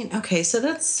 Well, I mean, okay, so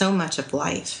that's so much of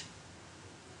life.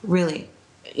 Really.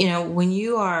 When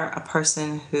you are a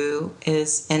person who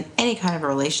is in any kind of a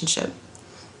relationship,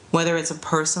 whether it's a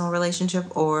personal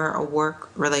relationship or a work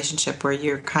relationship where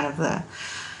you're kind of the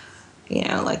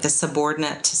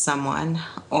subordinate to someone,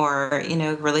 or,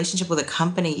 relationship with a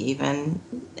company even,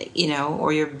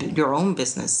 or your own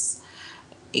business.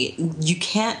 You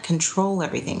can't control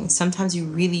everything. Sometimes you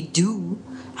really do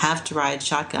have to ride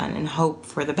shotgun and hope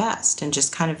for the best and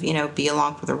just kind of, be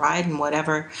along for the ride, and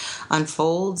whatever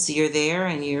unfolds, you're there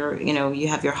and you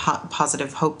have your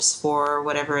positive hopes for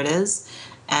whatever it is,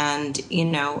 and,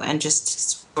 and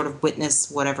just sort of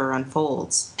witness whatever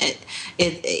unfolds.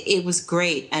 It was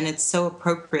great, and it's so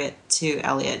appropriate to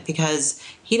Elliot because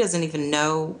he doesn't even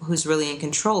know who's really in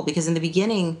control. Because in the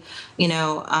beginning,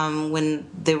 when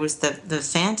there was the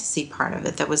fantasy part of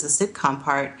it, that was the sitcom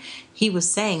part, he was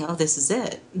saying, "Oh, this is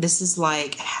it. This is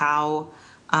like how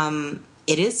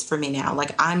it is for me now.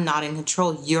 Like I'm not in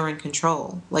control. You're in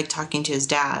control." Like talking to his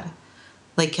dad.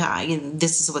 Like,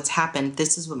 this is what's happened.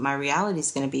 This is what my reality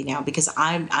is going to be now because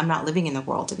I'm not living in the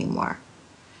world anymore.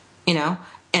 you know,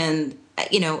 and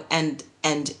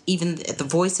and even at the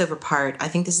voiceover part, I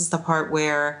think this is the part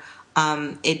where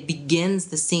it begins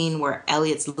the scene where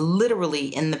Elliot's literally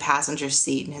in the passenger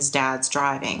seat and his dad's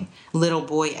driving, little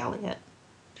boy Elliot.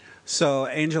 So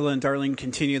Angela and Darlene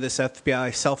continue this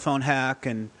FBI cell phone hack,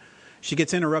 and she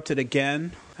gets interrupted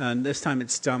again, and this time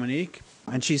it's Dominique,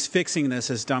 and she's fixing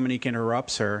this as Dominique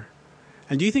interrupts her.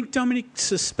 And do you think Dominique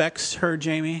suspects her,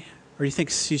 Jamie, or do you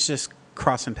think she's just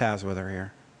crossing paths with her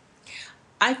here?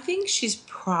 I think she's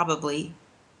probably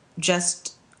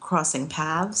just crossing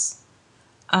paths.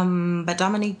 But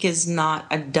Dominique is not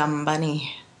a dumb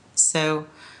bunny. So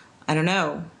I don't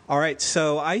know. All right,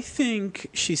 so I think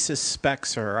she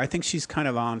suspects her. I think she's kind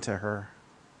of onto her.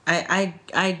 I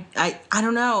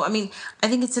don't know. I mean, I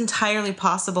think it's entirely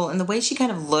possible. And the way she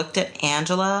kind of looked at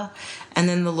Angela, and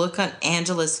then the look on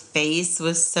Angela's face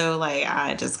was so like,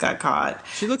 I just got caught.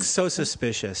 She looks so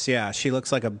suspicious. Yeah, she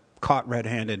looks like a caught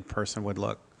red-handed person would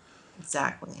look.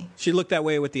 Exactly. She looked that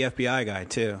way with the FBI guy,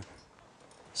 too.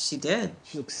 She did.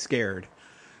 She looks scared.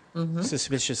 Mm-hmm.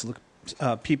 Suspicious.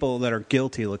 People that are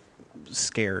guilty look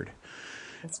scared.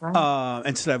 That's right.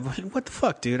 Instead of, what the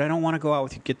fuck, dude? I don't want to go out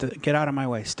with you. Get out of my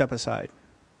way. Step aside.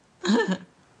 All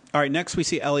right, next we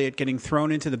see Elliot getting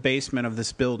thrown into the basement of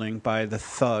this building by the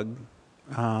thug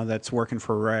that's working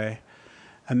for Ray.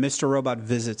 And Mr. Robot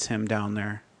visits him down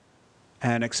there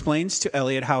and explains to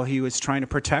Elliot how he was trying to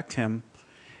protect him.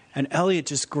 And Elliot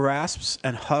just grasps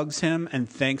and hugs him and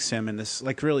thanks him in this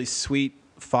like really sweet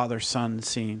father-son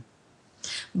scene.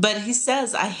 But he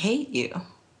says, I hate you.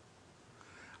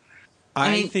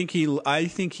 I think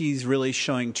he's really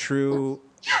showing true.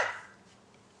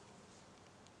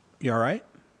 You all right?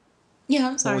 Yeah,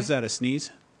 I'm sorry. What was that? A sneeze?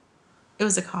 It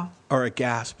was a cough. Or a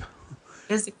gasp?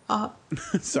 It was a cough.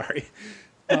 Sorry.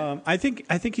 I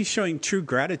think he's showing true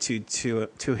gratitude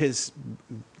to his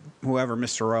whoever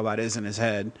Mr. Robot is in his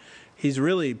head. He's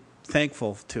really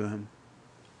thankful to him.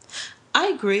 I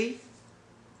agree.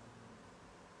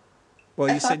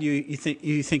 Well, you said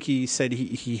you think he said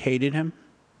he hated him?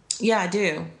 Yeah, I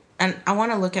do. And I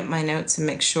want to look at my notes and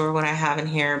make sure what I have in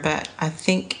here, but I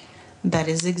think that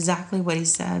is exactly what he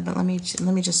said. But let me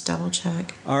just double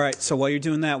check. All right. So while you're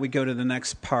doing that, we go to the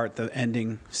next part, the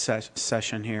ending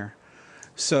session here.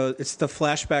 So it's the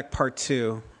flashback part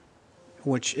 2,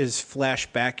 which is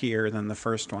flashbackier than the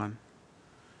first one.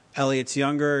 Elliot's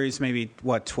younger. He's maybe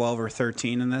 12 or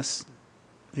 13 in this.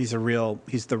 He's the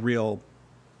real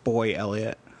boy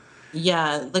Elliot.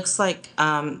 Yeah, it looks like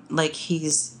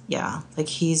he's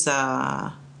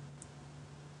a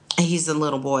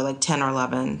little boy, like 10 or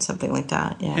 11, something like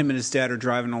that. Yeah. Him and his dad are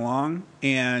driving along,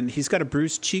 and he's got a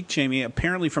bruised cheek, Jamie,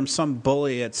 apparently from some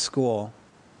bully at school.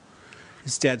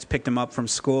 His dad's picked him up from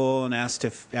school and asked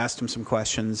him some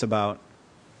questions about,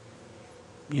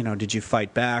 did you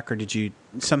fight back, or did you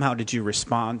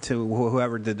respond to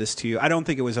whoever did this to you? I don't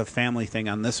think it was a family thing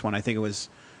on this one. I think it was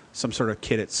some sort of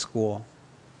kid at school.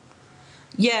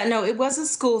 Yeah, no, it was a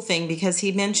school thing because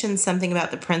he mentioned something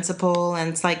about the principal, and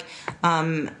it's like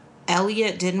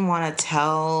Elliot didn't want to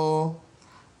tell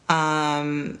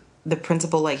the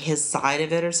principal like his side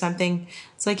of it or something.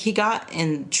 It's like he got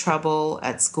in trouble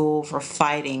at school for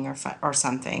fighting or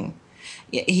something.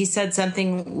 He said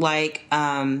something like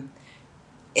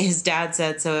his dad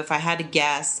said, so if I had to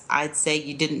guess, I'd say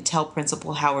you didn't tell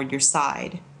Principal Howard your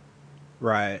side.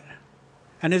 Right.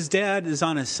 And his dad is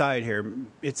on his side here.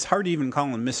 It's hard to even call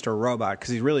him Mr. Robot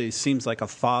because he really seems like a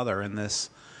father in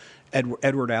this.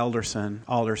 Edward Alderson,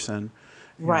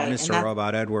 right? Mr.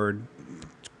 Robot, Edward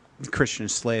Christian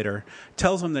Slater,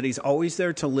 tells him that he's always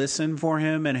there to listen for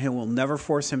him and he will never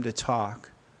force him to talk.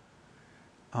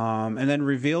 And then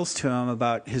reveals to him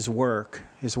about his work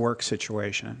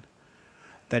situation,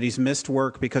 that he's missed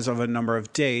work because of a number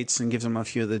of dates, and gives him a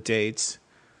few of the dates.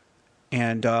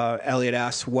 And Elliot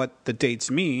asks what the dates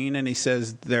mean, and he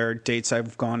says they're dates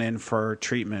I've gone in for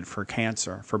treatment for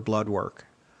cancer, for blood work.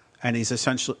 And he's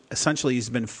essentially he's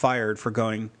been fired for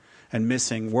going and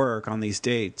missing work on these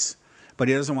dates. But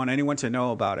he doesn't want anyone to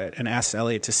know about it, and asks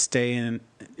Elliot to stay in,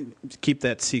 keep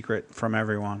that secret from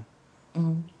everyone.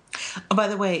 Mm-hmm. Oh, by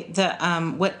the way,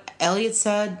 what Elliot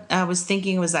said, I was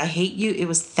thinking was I hate you. It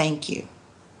was thank you.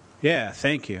 Yeah,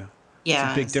 thank you. Yeah,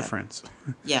 it's a big difference.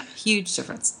 Yeah, huge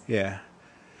difference. Yeah.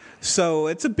 So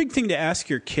it's a big thing to ask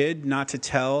your kid not to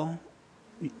tell.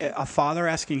 A father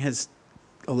asking his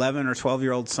 11 or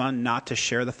 12-year-old son not to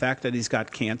share the fact that he's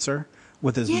got cancer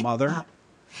with his mother.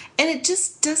 And it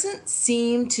just doesn't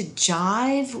seem to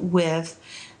jive with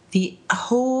the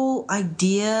whole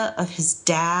idea of his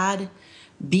dad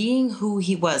being who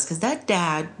he was. Because that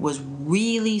dad was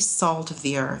really salt of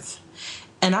the earth.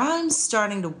 And I'm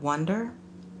starting to wonder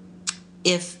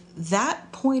if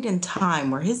that point in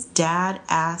time where his dad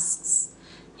asks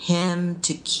him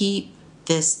to keep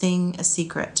this thing a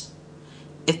secret,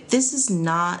 if this is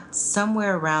not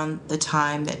somewhere around the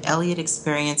time that Elliot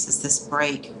experiences this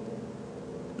break,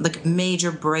 like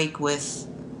major break with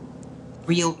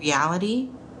real reality,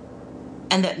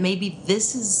 and that maybe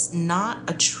this is not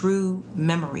a true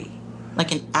memory,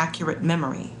 like an accurate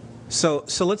memory. So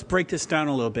let's break this down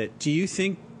a little bit. Do you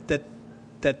think that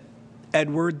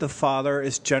Edward, the father,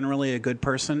 is generally a good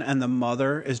person and the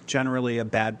mother is generally a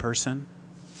bad person?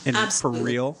 Absolutely. For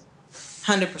real?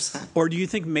 100%. Or do you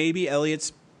think maybe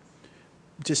Elliot's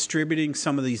distributing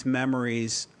some of these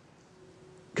memories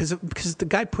because the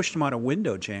guy pushed him out a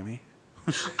window, Jamie?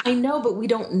 I know, but we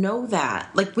don't know that.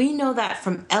 Like, we know that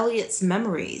from Elliot's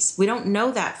memories. We don't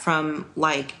know that from,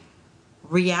 like,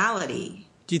 reality.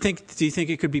 Do you think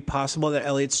it could be possible that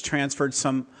Elliot's transferred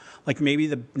some, like maybe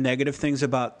the negative things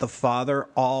about the father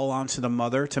all onto the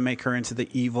mother to make her into the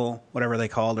evil, whatever they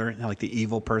called her, like the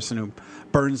evil person who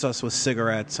burns us with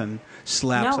cigarettes and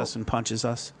slaps us and punches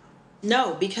us?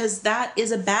 No, because that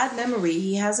is a bad memory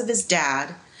he has of his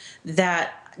dad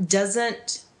that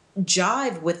doesn't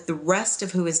jive with the rest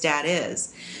of who his dad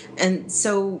is. And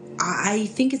so I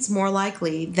think it's more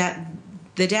likely that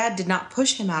the dad did not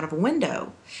push him out of a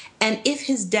window. And if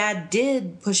his dad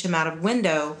did push him out of a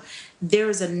window,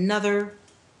 there's another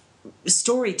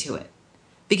story to it.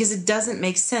 Because it doesn't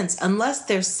make sense unless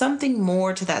there's something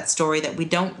more to that story that we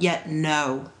don't yet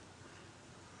know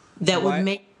that would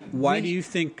make... Why do you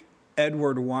think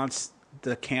Edward wants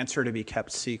the cancer to be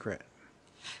kept secret?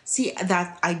 See,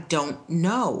 that I don't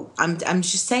know. I'm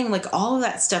just saying, like, all of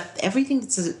that stuff, everything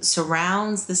that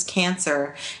surrounds this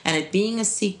cancer and it being a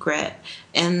secret,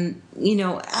 and you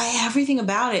know, everything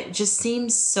about it just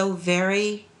seems so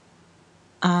very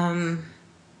unlike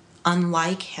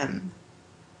him.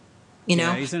 You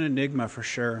know, yeah, he's an enigma for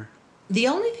sure. The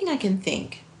only thing I can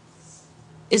think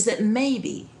is that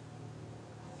maybe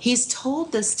he's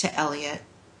told this to Elliot,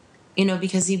 you know,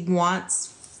 because he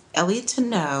wants Elliot to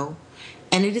know.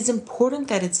 And it is important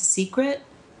that it's a secret,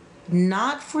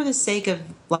 not for the sake of,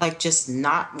 like, just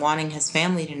not wanting his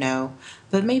family to know,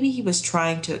 but maybe he was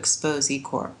trying to expose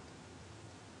E-Corp.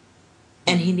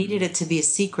 And he needed it to be a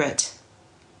secret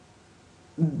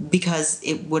because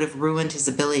it would have ruined his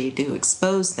ability to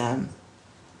expose them,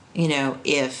 you know,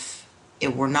 if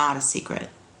it were not a secret.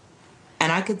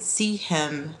 And I could see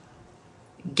him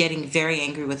getting very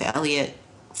angry with Elliot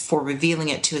for revealing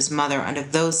it to his mother under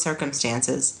those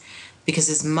circumstances, because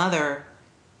his mother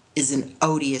is an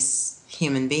odious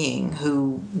human being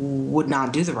who would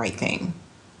not do the right thing.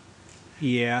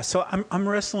 Yeah, so I'm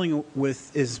wrestling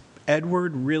with, is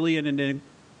Edward really an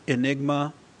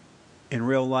enigma in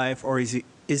real life, or is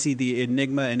he the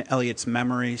enigma in Elliot's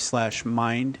memory /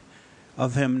 mind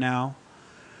of him now?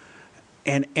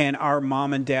 And are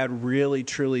mom and dad really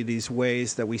truly these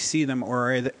ways that we see them,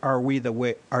 or are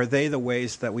they the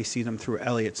ways that we see them through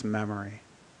Elliot's memory?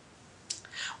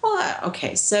 Well,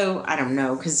 okay, so I don't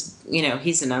know, because, you know,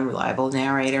 he's an unreliable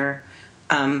narrator.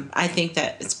 I think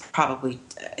that it's probably,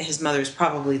 his mother's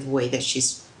probably the way that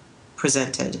she's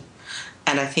presented.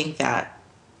 And I think that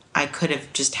I could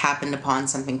have just happened upon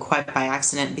something quite by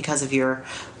accident because of your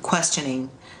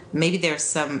questioning. Maybe there's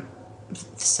some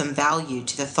value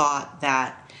to the thought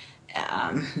that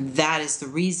that is the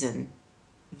reason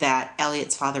that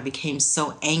Elliot's father became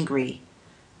so angry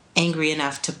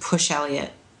enough to push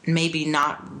Elliot, maybe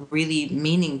not really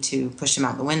meaning to push him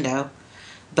out the window,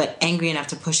 but angry enough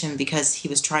to push him because he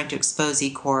was trying to expose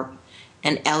E-Corp,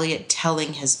 and Elliot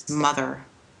telling his mother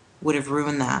would have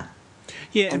ruined that.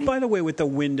 Yeah, and by the way, with the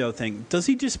window thing, does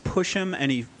he just push him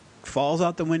and he falls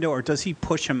out the window, or does he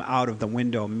push him out of the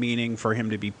window, meaning for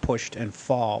him to be pushed and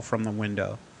fall from the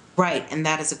window? Right, and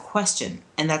that is a question,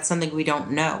 and that's something we don't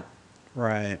know.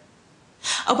 Right.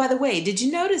 Oh, by the way, did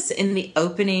you notice in the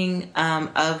opening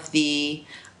of the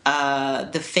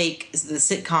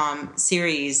sitcom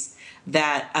series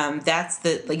that that's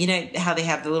the, like, you know how they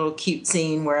have the little cute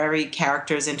scene where every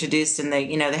character is introduced and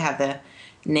they have the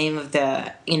name of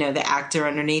the the actor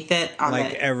underneath it on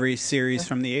like every series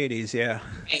from the 80s, yeah.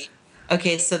 Right.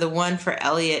 Okay, so the one for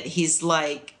Elliot, he's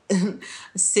like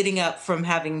sitting up from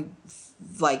having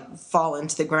like fallen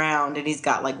to the ground, and he's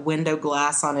got like window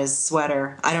glass on his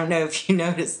sweater. I don't know if you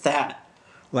noticed that.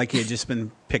 Like he had just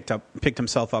been picked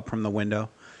himself up from the window.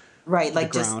 Right,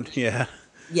 like the ground. Just yeah.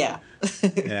 Yeah.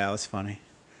 Yeah, it was funny.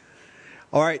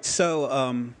 All right,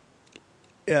 so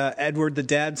Edward, the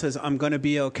dad, says, I'm going to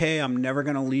be okay. I'm never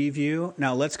going to leave you.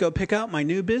 Now let's go pick out my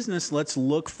new business. Let's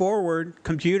look forward.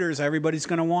 Computers, everybody's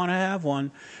going to want to have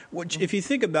one. Which, if you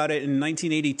think about it, in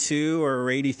 1982 or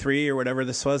 83 or whatever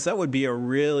this was, that would be a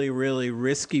really, really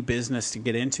risky business to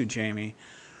get into, Jamie.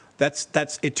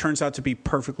 It turns out to be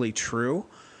perfectly true.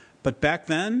 But back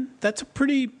then, that's a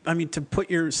pretty, I mean,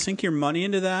 to sink your money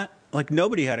into that, like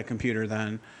nobody had a computer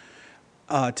then.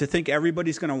 To think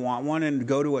everybody's going to want one and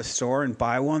go to a store and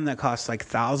buy one that costs like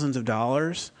thousands of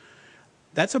dollars,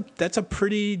 that's a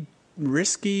pretty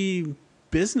risky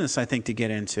business, I think, to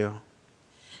get into.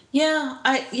 Yeah,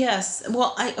 yes.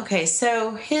 Well, okay,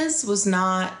 so his was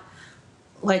not,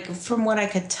 like, from what I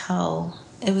could tell,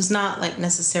 it was not like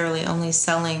necessarily only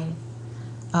selling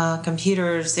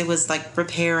computers. It was like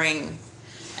repairing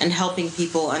and helping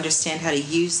people understand how to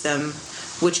use them,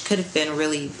 which could have been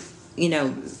really,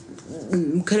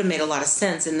 could have made a lot of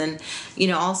sense. And then,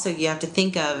 also you have to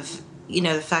think of,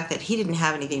 the fact that he didn't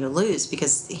have anything to lose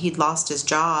because he'd lost his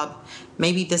job.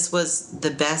 Maybe this was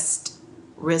the best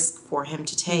risk for him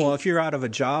to take. Well, if you're out of a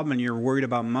job and you're worried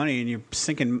about money and you're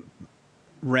sinking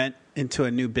rent into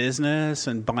a new business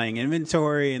and buying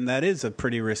inventory, and that is a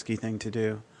pretty risky thing to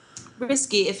do.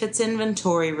 Risky if it's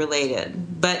inventory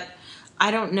related, but I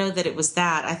don't know that it was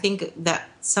that. I think that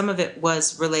some of it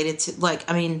was related to,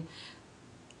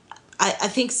 I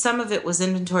think some of it was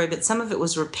inventory, but some of it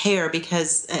was repair,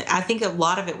 because I think a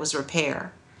lot of it was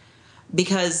repair.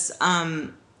 Because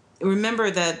remember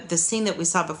the scene that we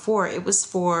saw before, it was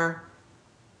for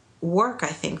work, I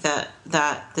think,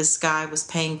 that this guy was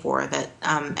paying for, that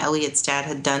Elliot's dad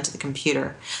had done to the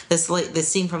computer. This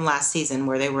scene from last season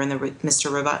where they were in the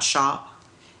Mr. Robot shop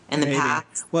in the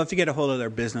past. We'll have to get a hold of their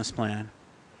business plan.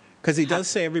 Because he does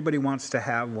say everybody wants to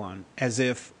have one, as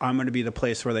if I'm going to be the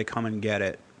place where they come and get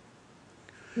it.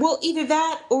 Well, either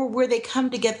that or where they come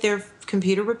to get their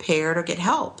computer repaired or get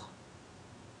help.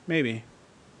 Maybe.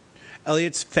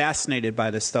 Elliot's fascinated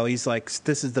by this, though. He's like,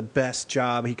 this is the best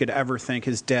job he could ever think,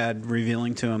 his dad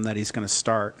revealing to him that he's going to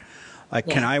start. Like,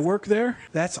 Can I work there?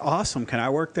 That's awesome. Can I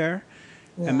work there?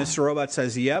 Yeah. And Mr. Robot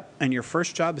says, yep, and your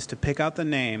first job is to pick out the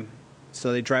name.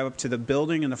 So they drive up to the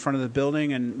building, in the front of the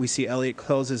building, and we see Elliot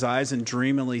close his eyes and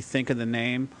dreamily think of the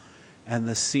name. And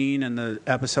the scene and the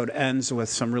episode ends with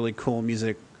some really cool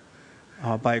music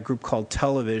by a group called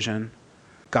Television.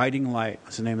 Guiding Light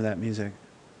was the name of that music.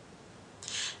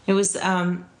 It was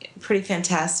pretty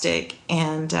fantastic.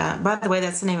 And by the way,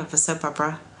 that's the name of a soap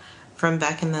opera from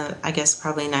back in the, I guess,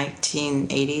 probably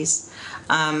 1980s.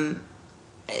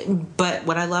 But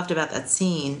what I loved about that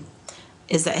scene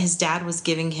is that his dad was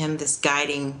giving him this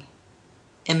guiding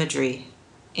imagery,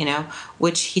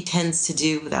 which he tends to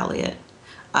do with Elliot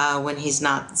when he's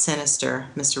not sinister,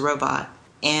 Mr. Robot.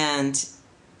 And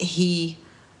he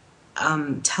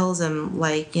tells him,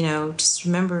 just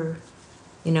remember,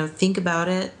 think about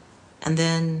it. And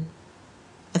then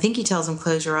I think he tells him,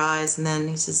 close your eyes. And then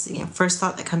he says, first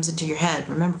thought that comes into your head.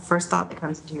 Remember, first thought that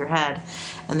comes into your head.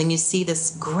 And then you see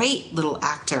this great little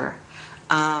actor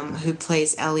who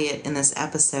plays Elliot in this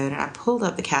episode. And I pulled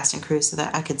up the cast and crew so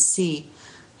that I could see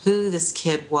who this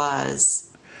kid was.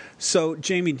 So,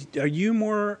 Jamie, are you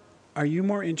more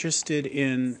interested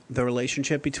in the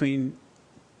relationship between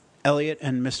Elliot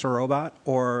and Mr. Robot,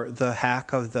 or the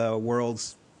hack of the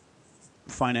world's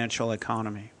financial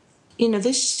economy?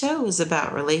 This show is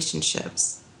about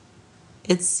relationships.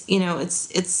 It's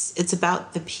it's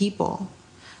about the people.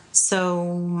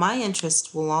 So my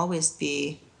interest will always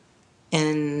be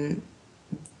in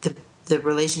the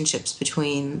relationships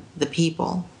between the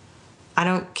people. I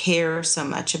don't care so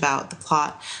much about the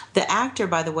plot. The actor,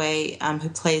 by the way, who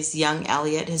plays young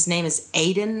Elliot, his name is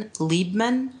Aidan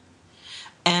Liebman.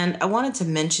 And I wanted to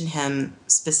mention him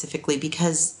specifically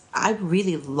because I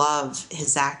really love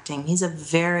his acting. He's a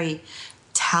very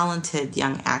talented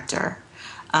young actor.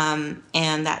 And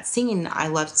that scene I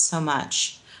loved so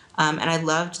much. And I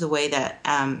loved the way that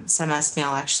Sam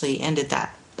Esmail actually ended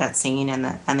that scene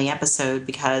and the episode,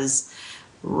 because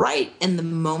right in the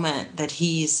moment that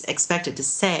he's expected to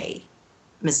say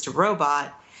Mr.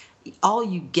 Robot, all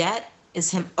you get is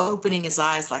him opening his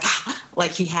eyes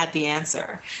like he had the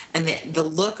answer. And the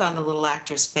look on the little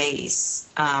actor's face,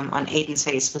 on Aidan's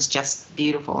face, was just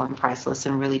beautiful and priceless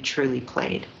and really, truly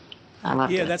played. I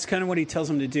loved it. Yeah, that's kind of what he tells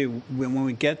him to do. When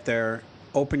we get there,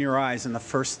 open your eyes, and the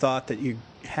first thought that you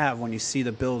have when you see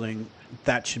the building,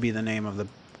 that should be the name of the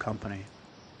company.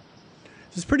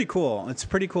 It's pretty cool. It's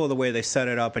pretty cool the way they set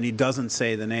it up, and he doesn't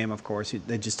say the name, of course.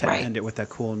 They just end it with that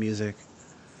cool music.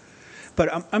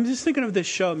 But I'm just thinking of this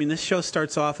show. I mean, this show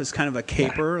starts off as kind of a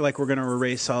caper, like we're going to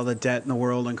erase all the debt in the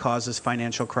world and cause this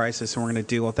financial crisis, and we're going to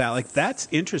deal with that. Like, that's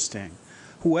interesting.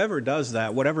 whoever does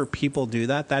that, whatever people do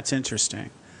that, that's interesting.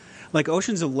 Like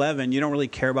Ocean's 11, you don't really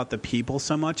care about the people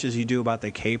so much as you do about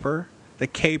the caper. The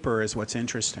caper is what's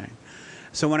interesting.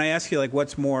 So when I ask you, like,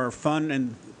 what's more fun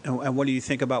and what do you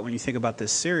think about when you think about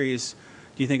this series,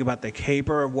 do you think about the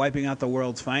caper of wiping out the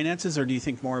world's finances, or do you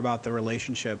think more about the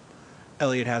relationship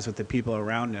Elliot has with the people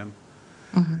around him?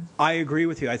 Mm-hmm. I agree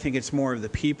with you. I think it's more of the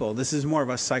people. This is more of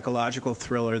a psychological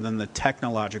thriller than the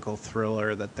technological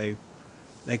thriller that they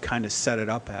kind of set it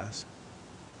up as.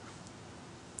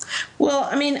 Well,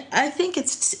 I mean, I think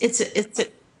it's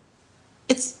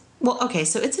well, okay,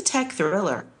 so it's a tech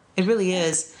thriller. It really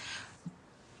is.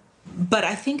 But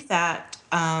I think that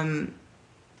that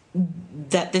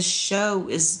this show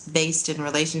is based in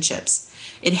relationships.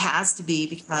 It has to be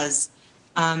because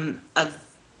of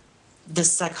the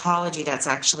psychology that's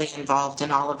actually involved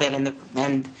in all of it,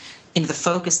 and in the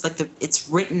focus. Like it's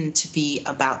written to be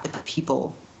about the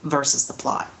people versus the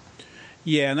plot.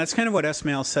 Yeah, and that's kind of what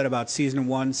Esmail said about season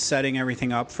 1, setting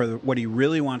everything up for what he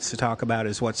really wants to talk about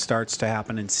is what starts to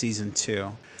happen in season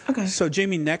 2. Okay. So,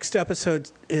 Jamie, next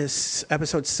episode is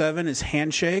episode 7 is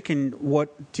Handshake, and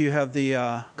what do you have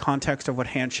the context of what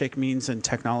Handshake means in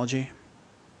technology?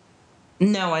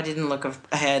 No, I didn't look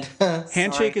ahead.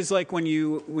 Handshake is like when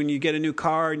you get a new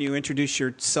car and you introduce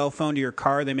your cell phone to your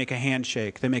car, they make a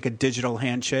handshake. They make a digital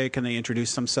handshake, and they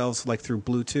introduce themselves like through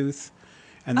Bluetooth,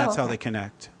 and that's how they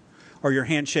connect. Or your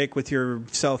handshake with your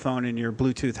cell phone and your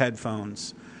Bluetooth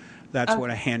headphones. That's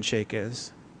what a handshake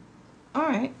is. All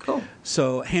right, cool.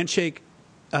 So handshake,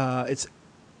 it's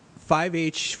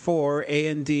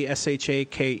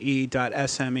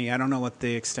 5H4ANDSHAKE.SME. I don't know what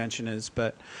the extension is,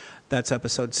 but that's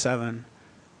episode 7.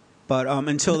 But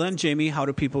until then, Jamie, how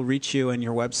do people reach you and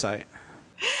your website?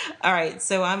 All right,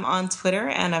 so I'm on Twitter,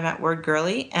 and I'm at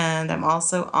WordGirly, and I'm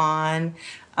also on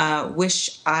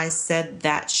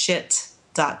WishISaidThatShit.com.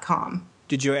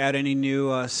 Did you add any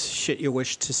new shit you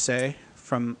wish to say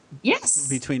from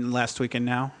between last week and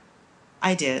now?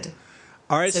 I did.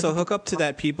 All right, so hook up to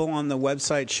that, people, on the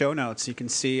website show notes. You can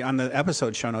see, on the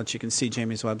episode show notes, you can see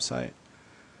Jamie's website.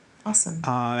 Awesome.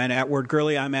 And at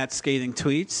WordGirly, I'm at Scathing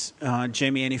Tweets.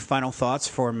 Jamie, any final thoughts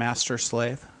for Master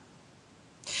Slave?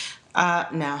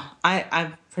 No.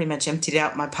 I pretty much emptied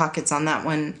out my pockets on that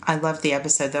one. I loved the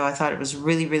episode, though. I thought it was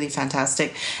really, really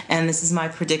fantastic. And this is my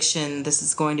prediction. This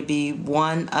is going to be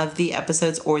one of the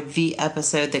episodes, or the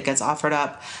episode that gets offered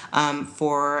up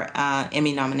for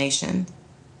Emmy nomination.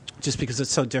 Just because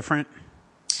it's so different?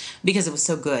 Because it was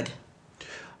so good.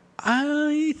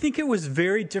 I think it was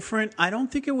very different. I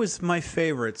don't think it was my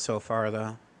favorite so far,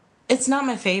 though. It's not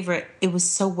my favorite. It was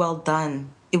so well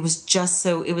done. It was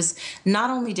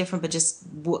not only different, but just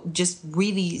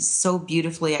really so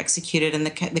beautifully executed, and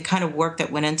the kind of work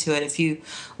that went into it. If you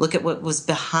look at what was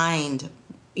behind,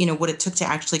 what it took to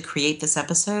actually create this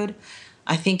episode,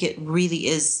 I think it really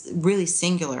is really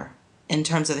singular in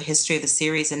terms of the history of the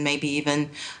series and maybe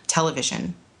even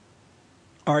television.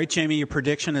 All right, Jamie, your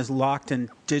prediction is locked in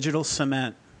digital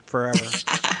cement forever.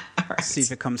 Right. See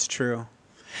if it comes true.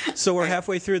 So we're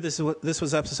halfway through. This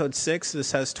was episode 6.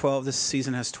 This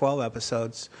season has 12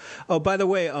 episodes. Oh, by the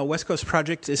way, West Coast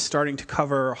Project is starting to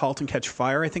cover *Halt and Catch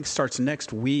Fire*. I think starts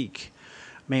next week.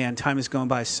 Man, time is going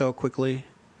by so quickly.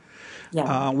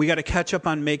 Yeah. We got to catch up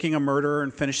on *Making a Murderer*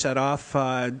 and finish that off.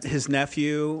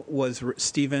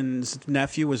 Stephen's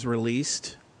nephew was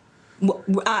released.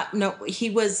 No, he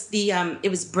was it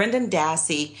was Brendan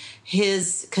Dassey.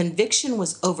 His conviction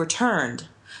was overturned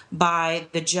by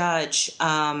the judge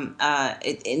in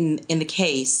the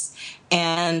case,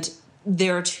 and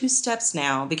there are 2 steps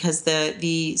now, because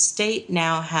the state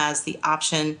now has the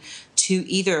option to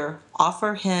either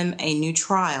offer him a new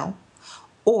trial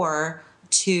or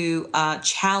to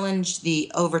challenge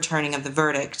the overturning of the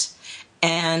verdict.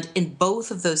 And in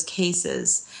both of those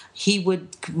cases, he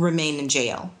would remain in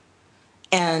jail.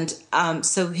 And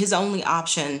so his only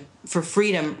option for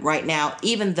freedom right now,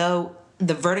 even though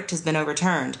the verdict has been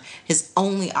overturned, his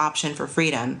only option for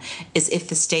freedom is if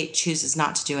the state chooses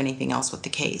not to do anything else with the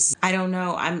case. I don't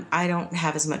know. I don't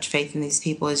have as much faith in these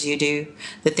people as you do,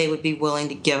 that they would be willing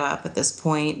to give up at this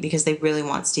point, because they really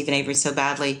want Steven Avery so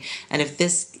badly. And if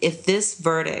this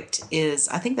verdict is,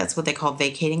 I think that's what they call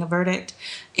vacating a verdict.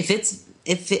 If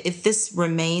this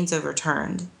remains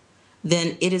overturned,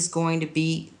 then it is going to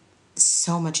be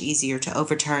so much easier to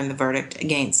overturn the verdict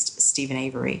against Steven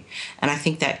Avery. And I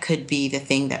think that could be the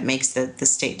thing that makes the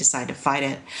state decide to fight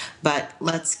it. But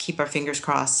let's keep our fingers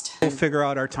crossed. We'll figure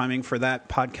out our timing for that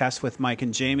podcast with Mike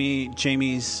and Jamie.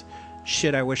 Jamie's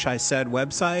Shit I Wish I Said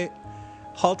website,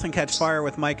 *Halt and Catch Fire*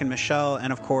 with Mike and Michelle,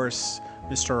 and of course,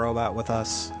 Mr. Robot with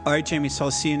us. All right, Jamie, so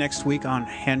I'll see you next week on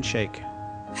Handshake.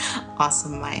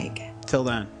 Awesome, Mike. Till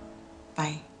then.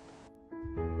 Bye.